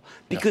well,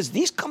 because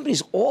these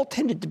companies all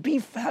tended to be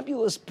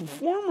fabulous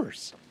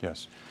performers.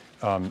 Yes.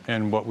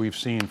 And what we've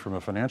seen from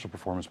a financial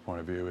performance point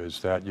of view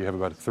is that you have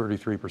about a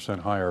 33%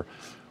 higher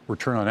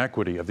return on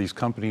equity of these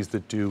companies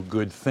that do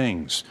good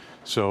things.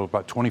 So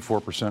about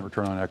 24%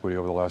 return on equity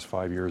over the last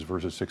 5 years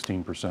versus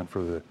 16%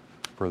 for the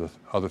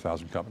other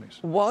 1,000 companies.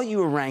 While you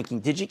were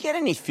ranking, did you get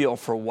any feel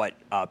for what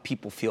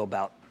people feel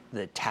about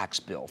the tax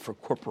bill for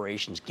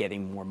corporations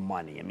getting more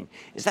money? I mean,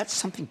 is that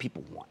something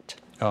people want?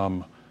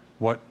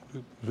 What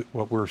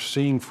we're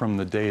seeing from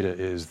the data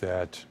is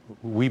that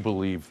we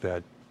believe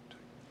that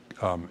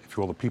if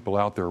you will, the people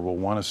out there will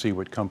want to see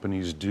what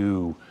companies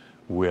do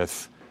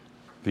with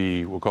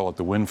we'll call it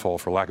the windfall,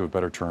 for lack of a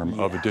better term,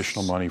 of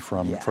additional money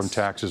from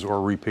taxes or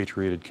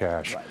repatriated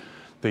cash. Right.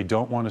 They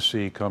don't want to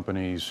see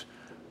companies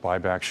buy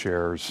back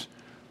shares,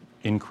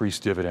 increase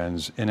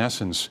dividends. In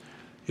essence,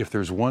 if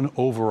there's one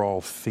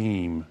overall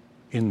theme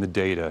in the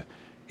data,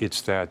 it's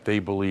that they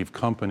believe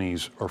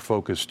companies are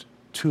focused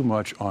too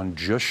much on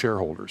just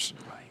shareholders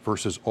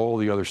versus all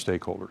the other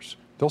stakeholders.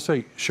 They'll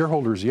say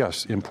shareholders,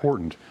 yes,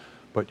 important,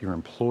 but your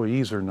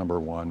employees are number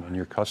one and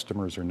your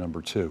customers are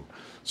number two.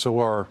 So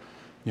are,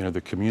 the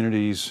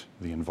communities,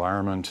 the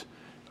environment,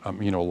 a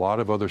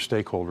lot of other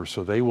stakeholders.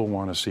 So they will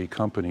want to see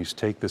companies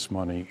take this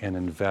money and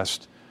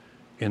invest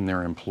in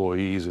their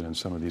employees and in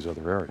some of these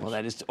other areas. Well,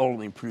 that is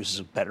only produces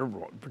a better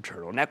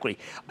return on equity.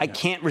 I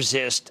can't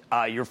resist.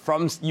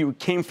 You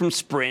came from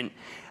Sprint.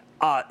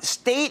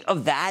 State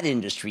of that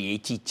industry,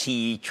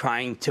 AT&T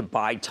trying to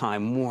buy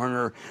Time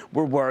Warner.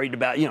 We're worried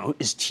about,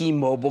 is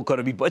T-Mobile going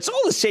to be? It's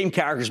all the same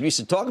characters we used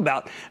to talk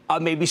about,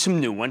 maybe some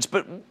new ones.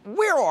 But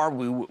where are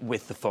we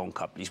with the phone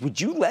companies? Would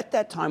you let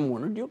that Time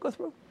Warner deal go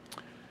through?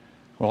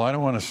 Well, I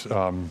don't want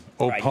to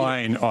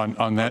opine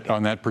on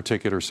that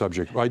particular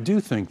subject. I do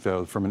think,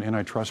 though, from an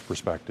antitrust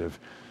perspective,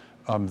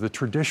 the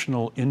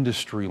traditional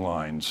industry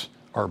lines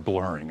are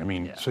blurring. I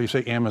mean, so you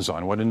say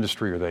Amazon, what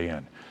industry are they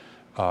in?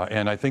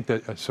 And I think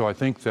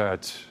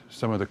that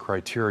some of the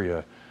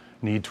criteria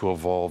need to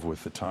evolve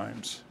with the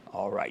times.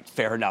 All right,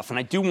 fair enough. And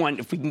I do want,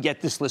 if we can get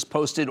this list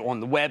posted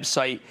on the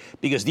website,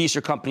 because these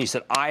are companies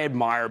that I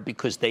admire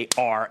because they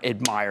are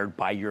admired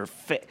by your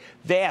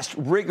vast,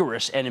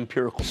 rigorous, and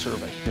empirical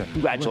survey. Yeah.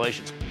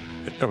 Congratulations.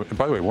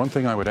 By the way, one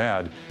thing I would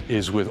add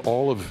is with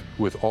all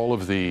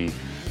of the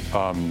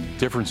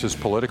differences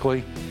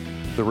politically,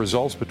 the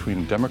results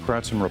between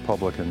Democrats and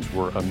Republicans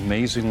were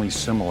amazingly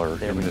similar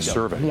in this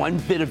survey. One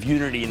bit of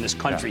unity in this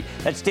country.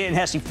 Yeah. That's Dan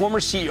Hesse, former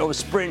CEO of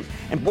Sprint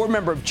and board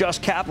member of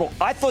Just Capital.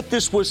 I thought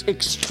this was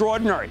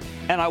extraordinary,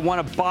 and I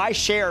want to buy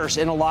shares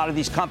in a lot of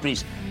these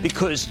companies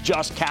because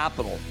Just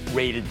Capital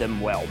rated them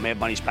well. Mad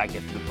Money's back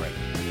after the break.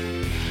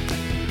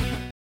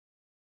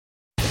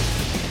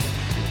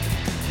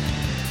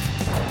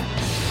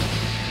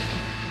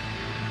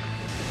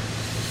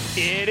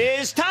 It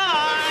is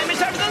time. It's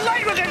time for the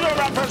lightning round. We're going to go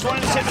around first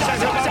one.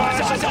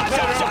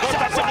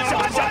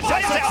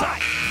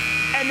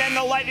 And then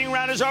the lightning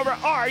round is over.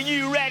 Are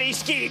you ready,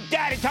 Ski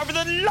Daddy? Time for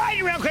the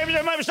lightning round. Kramer,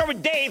 I'm going to start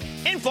with Dave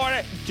in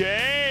Florida.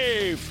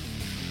 Dave.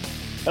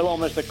 Hello,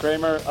 Mr.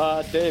 Kramer.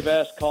 Dave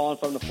S. calling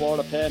from the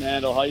Florida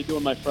Panhandle. How you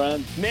doing, my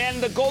friend? Man,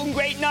 the Golden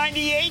Great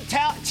 98.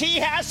 T.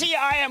 Hassey,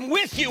 I am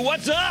with you.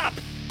 What's up?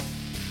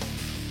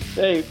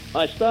 Hey,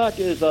 my stock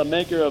is a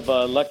maker of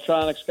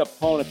electronics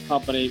component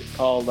company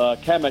called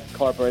Kemet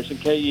Corporation,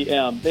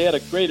 KEM. They had a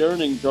great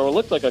earnings, or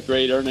looked like a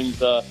great earnings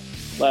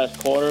last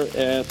quarter,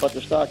 but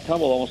their stock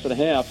tumbled almost in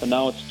half, and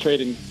now it's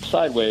trading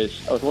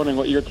sideways. I was wondering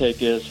what your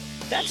take is.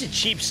 That's a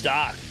cheap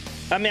stock.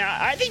 I mean,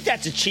 I think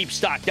that's a cheap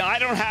stock. Now, I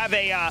don't have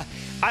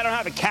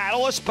a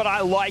catalyst, but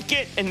I like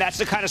it, and that's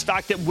the kind of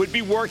stock that would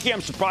be working.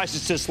 I'm surprised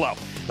it's this low.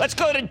 Let's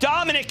go to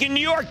Dominic in New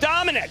York.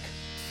 Dominic.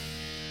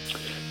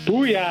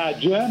 Booyah,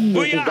 Jim.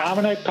 This is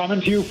Dominic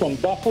coming to you from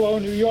Buffalo,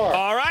 New York.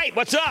 All right,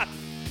 what's up?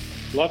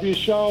 Love your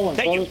show, and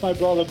Thank so you. does my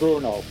brother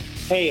Bruno.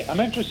 Hey, I'm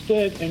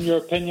interested in your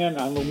opinion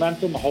on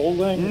Momentum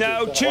Holdings.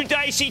 No, too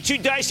dicey.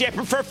 I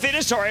prefer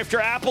Finisar after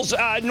Apple's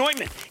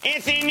Neumann.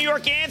 Anthony in New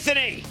York.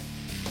 Anthony.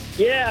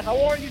 Yeah,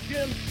 how are you,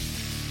 Jim?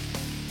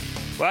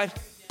 What?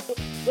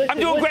 Listen, I'm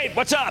doing great.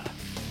 What's up?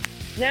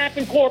 Snap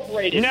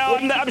Incorporated. No,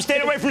 I'm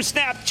staying away from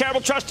Snap.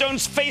 Charitable Trust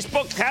owns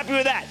Facebook. Happy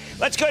with that.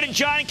 Let's go to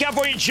John in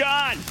California.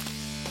 John.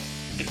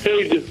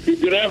 Hey,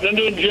 good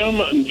afternoon, Jim.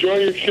 Enjoy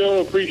your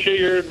show. Appreciate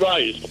your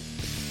advice.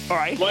 All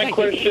right. My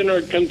question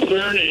or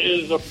concern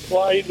is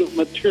applied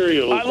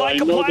materials. I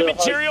like applied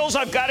materials.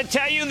 I've got to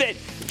tell you that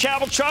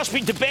Charitable Trust,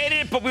 we debated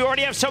it, but we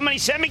already have so many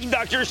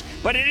semiconductors,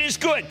 but it is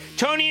good.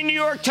 Tony in New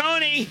York.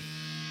 Tony.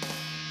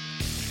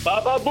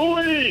 Baba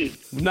Booey.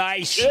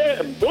 Nice.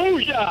 Yeah,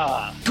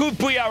 booyah. Good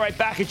booyah right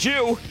back at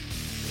you.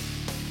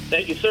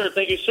 Thank you, sir.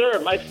 Thank you,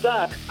 sir. My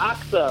stock,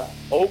 OXA,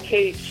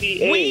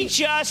 OKCA. We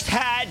just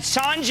had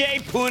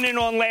Sanjay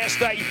Poonen on last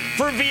night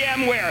for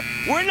VMware.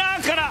 We're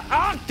not going to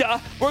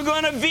Okta. We're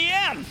going to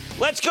VM.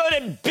 Let's go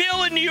to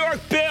Bill in New York.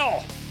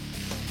 Bill.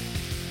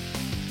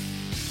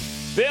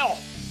 Bill.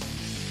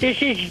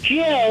 This is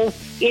Jill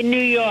in New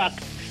York.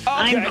 Okay.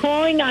 I'm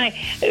calling.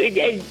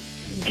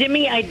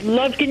 Jimmy, I'd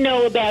love to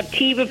know about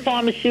Teva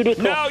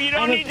Pharmaceutical. No, you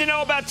don't need to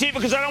know about Teva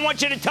because I don't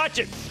want you to touch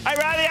it. I'd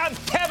rather have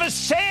Teva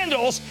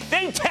sandals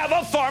than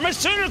Teva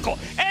Pharmaceutical.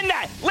 And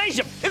that, ladies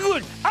and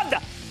gentlemen, of the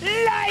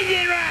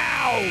Lightning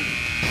Round.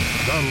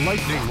 The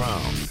Lightning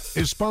Round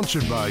is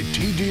sponsored by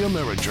TD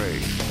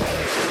Ameritrade.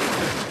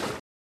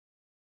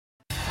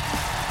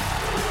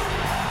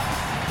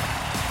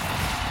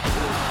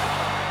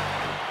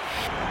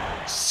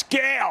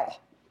 Scale.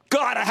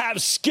 Gotta have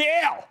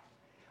scale.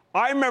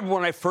 I remember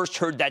when I first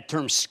heard that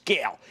term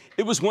scale.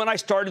 It was when I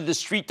started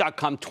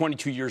TheStreet.com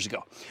 22 years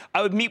ago.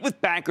 I would meet with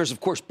bankers, of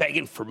course,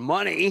 begging for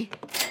money.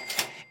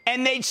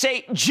 And they'd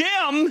say,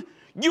 Jim,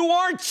 you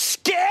aren't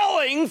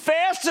scaling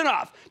fast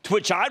enough. To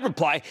which I'd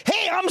reply,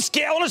 hey, I'm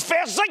scaling as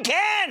fast as I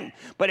can.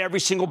 But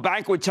every single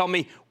banker would tell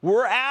me,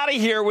 we're out of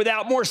here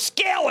without more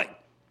scaling.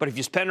 But if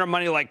you spend our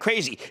money like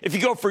crazy, if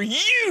you go for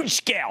huge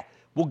scale,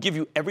 we'll give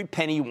you every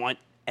penny you want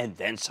and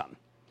then some.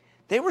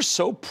 They were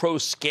so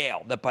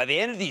pro-scale that by the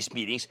end of these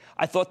meetings,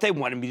 I thought they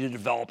wanted me to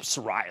develop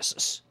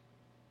psoriasis.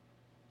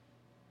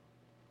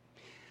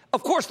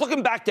 Of course,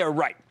 looking back, they're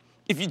right.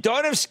 If you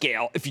don't have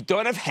scale, if you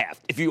don't have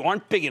heft, if you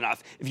aren't big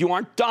enough, if you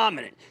aren't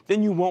dominant,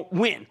 then you won't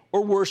win.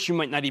 Or worse, you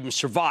might not even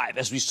survive,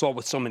 as we saw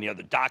with so many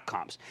other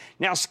dot-coms.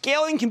 Now,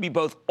 scaling can be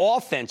both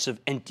offensive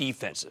and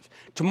defensive.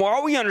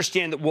 Tomorrow, we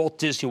understand that Walt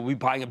Disney will be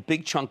buying a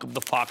big chunk of the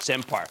Fox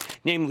empire,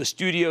 namely the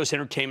studios,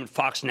 entertainment,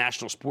 Fox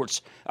National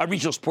Sports,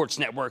 Regional Sports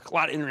Network, a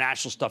lot of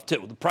international stuff,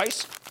 too. The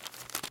price?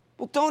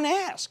 Well, don't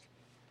ask.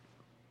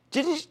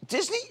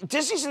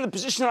 Disney's in the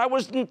position that I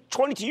was in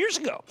 22 years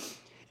ago.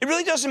 It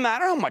really doesn't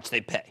matter how much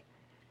they pay.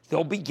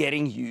 They'll be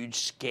getting huge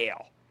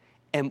scale.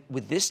 And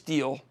with this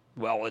deal,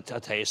 well, I'll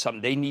tell you something,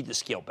 they need the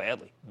scale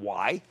badly.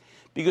 Why?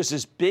 Because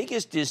as big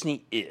as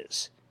Disney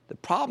is, the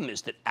problem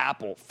is that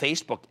Apple,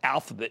 Facebook,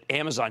 Alphabet,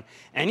 Amazon,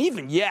 and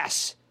even,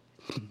 yes,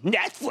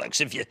 Netflix,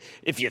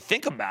 if you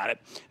think about it,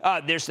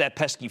 there's that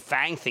pesky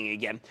FANG thing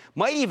again,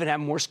 might even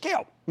have more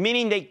scale,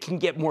 meaning they can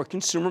get more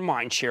consumer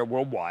mind share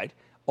worldwide,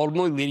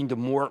 ultimately leading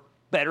to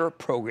better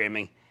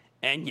programming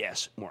and,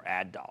 yes, more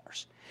ad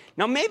dollars.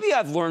 Now, maybe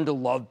I've learned to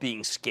love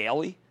being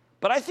scaly,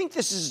 but I think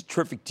this is a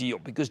terrific deal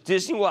because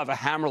Disney will have a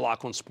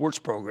hammerlock on sports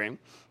program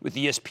with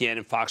ESPN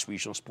and Fox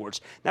Regional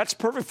Sports. That's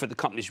perfect for the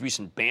company's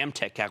recent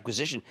BAMTech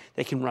acquisition.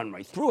 They can run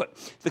right through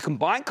it. The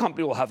combined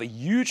company will have a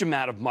huge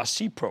amount of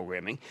must-see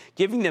programming,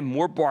 giving them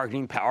more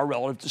bargaining power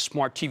relative to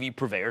smart TV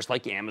purveyors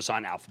like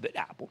Amazon, Alphabet,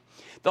 Apple.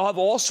 They'll have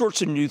all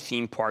sorts of new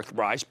theme park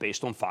rides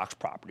based on Fox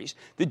properties.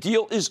 The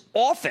deal is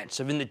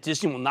offensive in that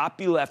Disney will not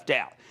be left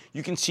out.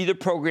 You can see the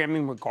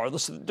programming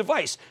regardless of the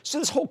device. So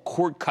this whole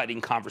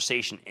cord-cutting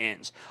conversation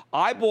ends.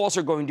 Eyeballs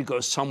are going to go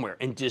somewhere,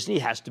 and Disney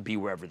has to be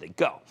wherever they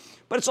go.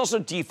 But it's also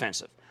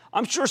defensive.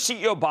 I'm sure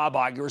CEO Bob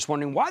Iger is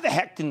wondering why the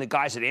heck didn't the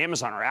guys at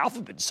Amazon or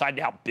Alphabet decide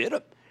to outbid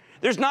him?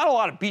 There's not a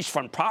lot of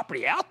beachfront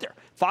property out there.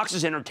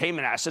 Fox's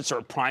entertainment assets are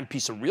a prime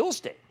piece of real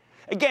estate.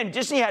 Again,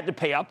 Disney had to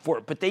pay up for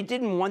it, but they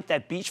didn't want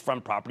that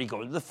beachfront property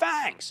going to the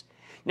FANGs.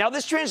 Now,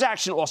 this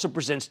transaction also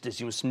presents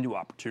Disney with some new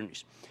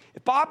opportunities.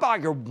 If Bob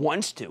Iger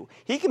wants to,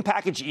 he can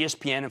package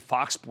ESPN and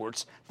Fox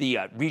Sports, the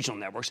regional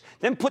networks,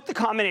 then put the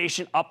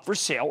combination up for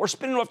sale or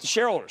spin it off to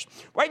shareholders.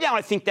 Right now,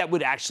 I think that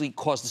would actually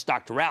cause the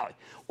stock to rally.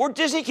 Or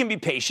Disney can be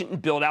patient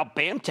and build out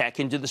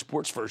BAMTech into the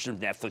sports version of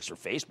Netflix or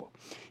Facebook.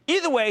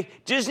 Either way,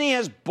 Disney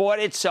has bought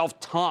itself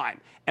time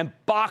and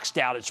boxed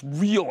out its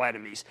real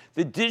enemies,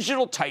 the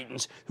digital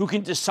titans who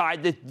can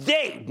decide that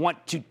they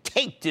want to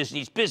take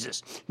Disney's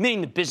business,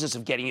 meaning the business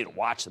of getting you to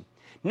watch them.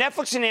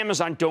 Netflix and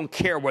Amazon don't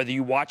care whether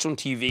you watch on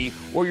TV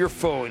or your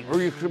phone or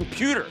your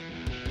computer.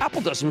 Apple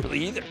doesn't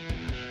really either.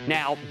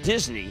 Now,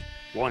 Disney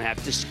won't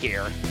have to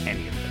scare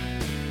any of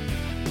them.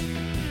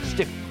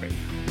 Stick with Cramer.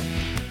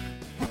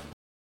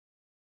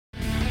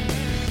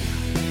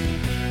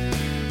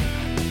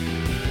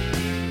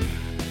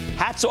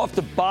 hats off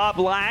to Bob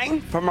Lang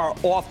from our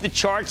Off the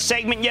Charts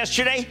segment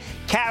yesterday.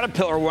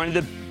 Caterpillar, one of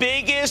the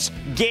biggest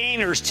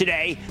gainers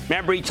today.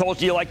 Remember, he told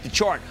you like the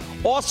chart.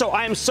 Also,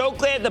 I am so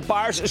glad the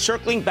buyers are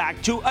circling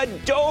back to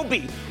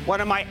Adobe,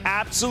 one of my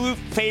absolute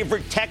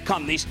favorite tech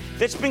companies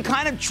that's been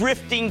kind of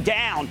drifting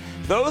down.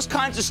 Those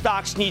kinds of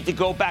stocks need to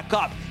go back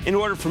up in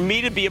order for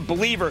me to be a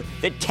believer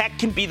that tech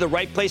can be the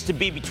right place to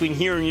be between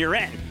here and year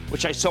end,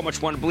 which I so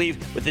much want to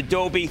believe with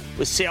Adobe,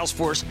 with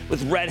Salesforce,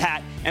 with Red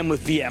Hat, and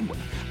with VMware.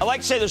 I like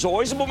to say there's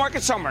always a bull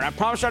market somewhere, and I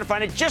promise I'll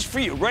find it just for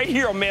you right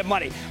here on Mad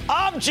Money.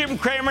 I'm Jim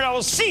Cramer, and I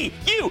will see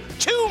you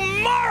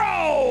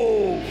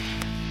tomorrow.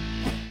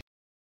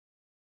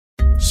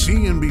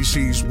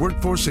 CNBC's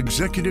Workforce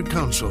Executive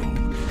Council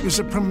is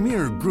a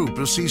premier group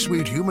of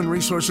C-suite human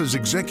resources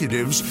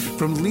executives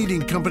from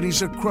leading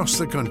companies across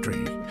the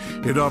country.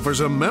 It offers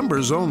a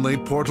members-only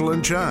portal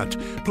and chat,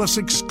 plus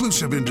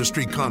exclusive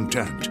industry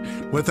content,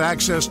 with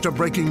access to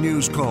breaking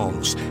news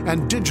calls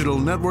and digital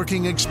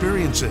networking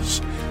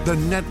experiences. The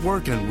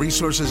network and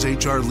resources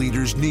HR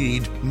leaders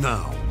need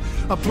now.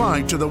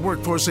 Apply to the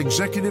Workforce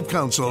Executive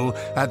Council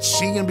at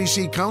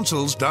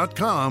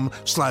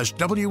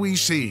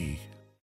cnbccouncils.com/WEC.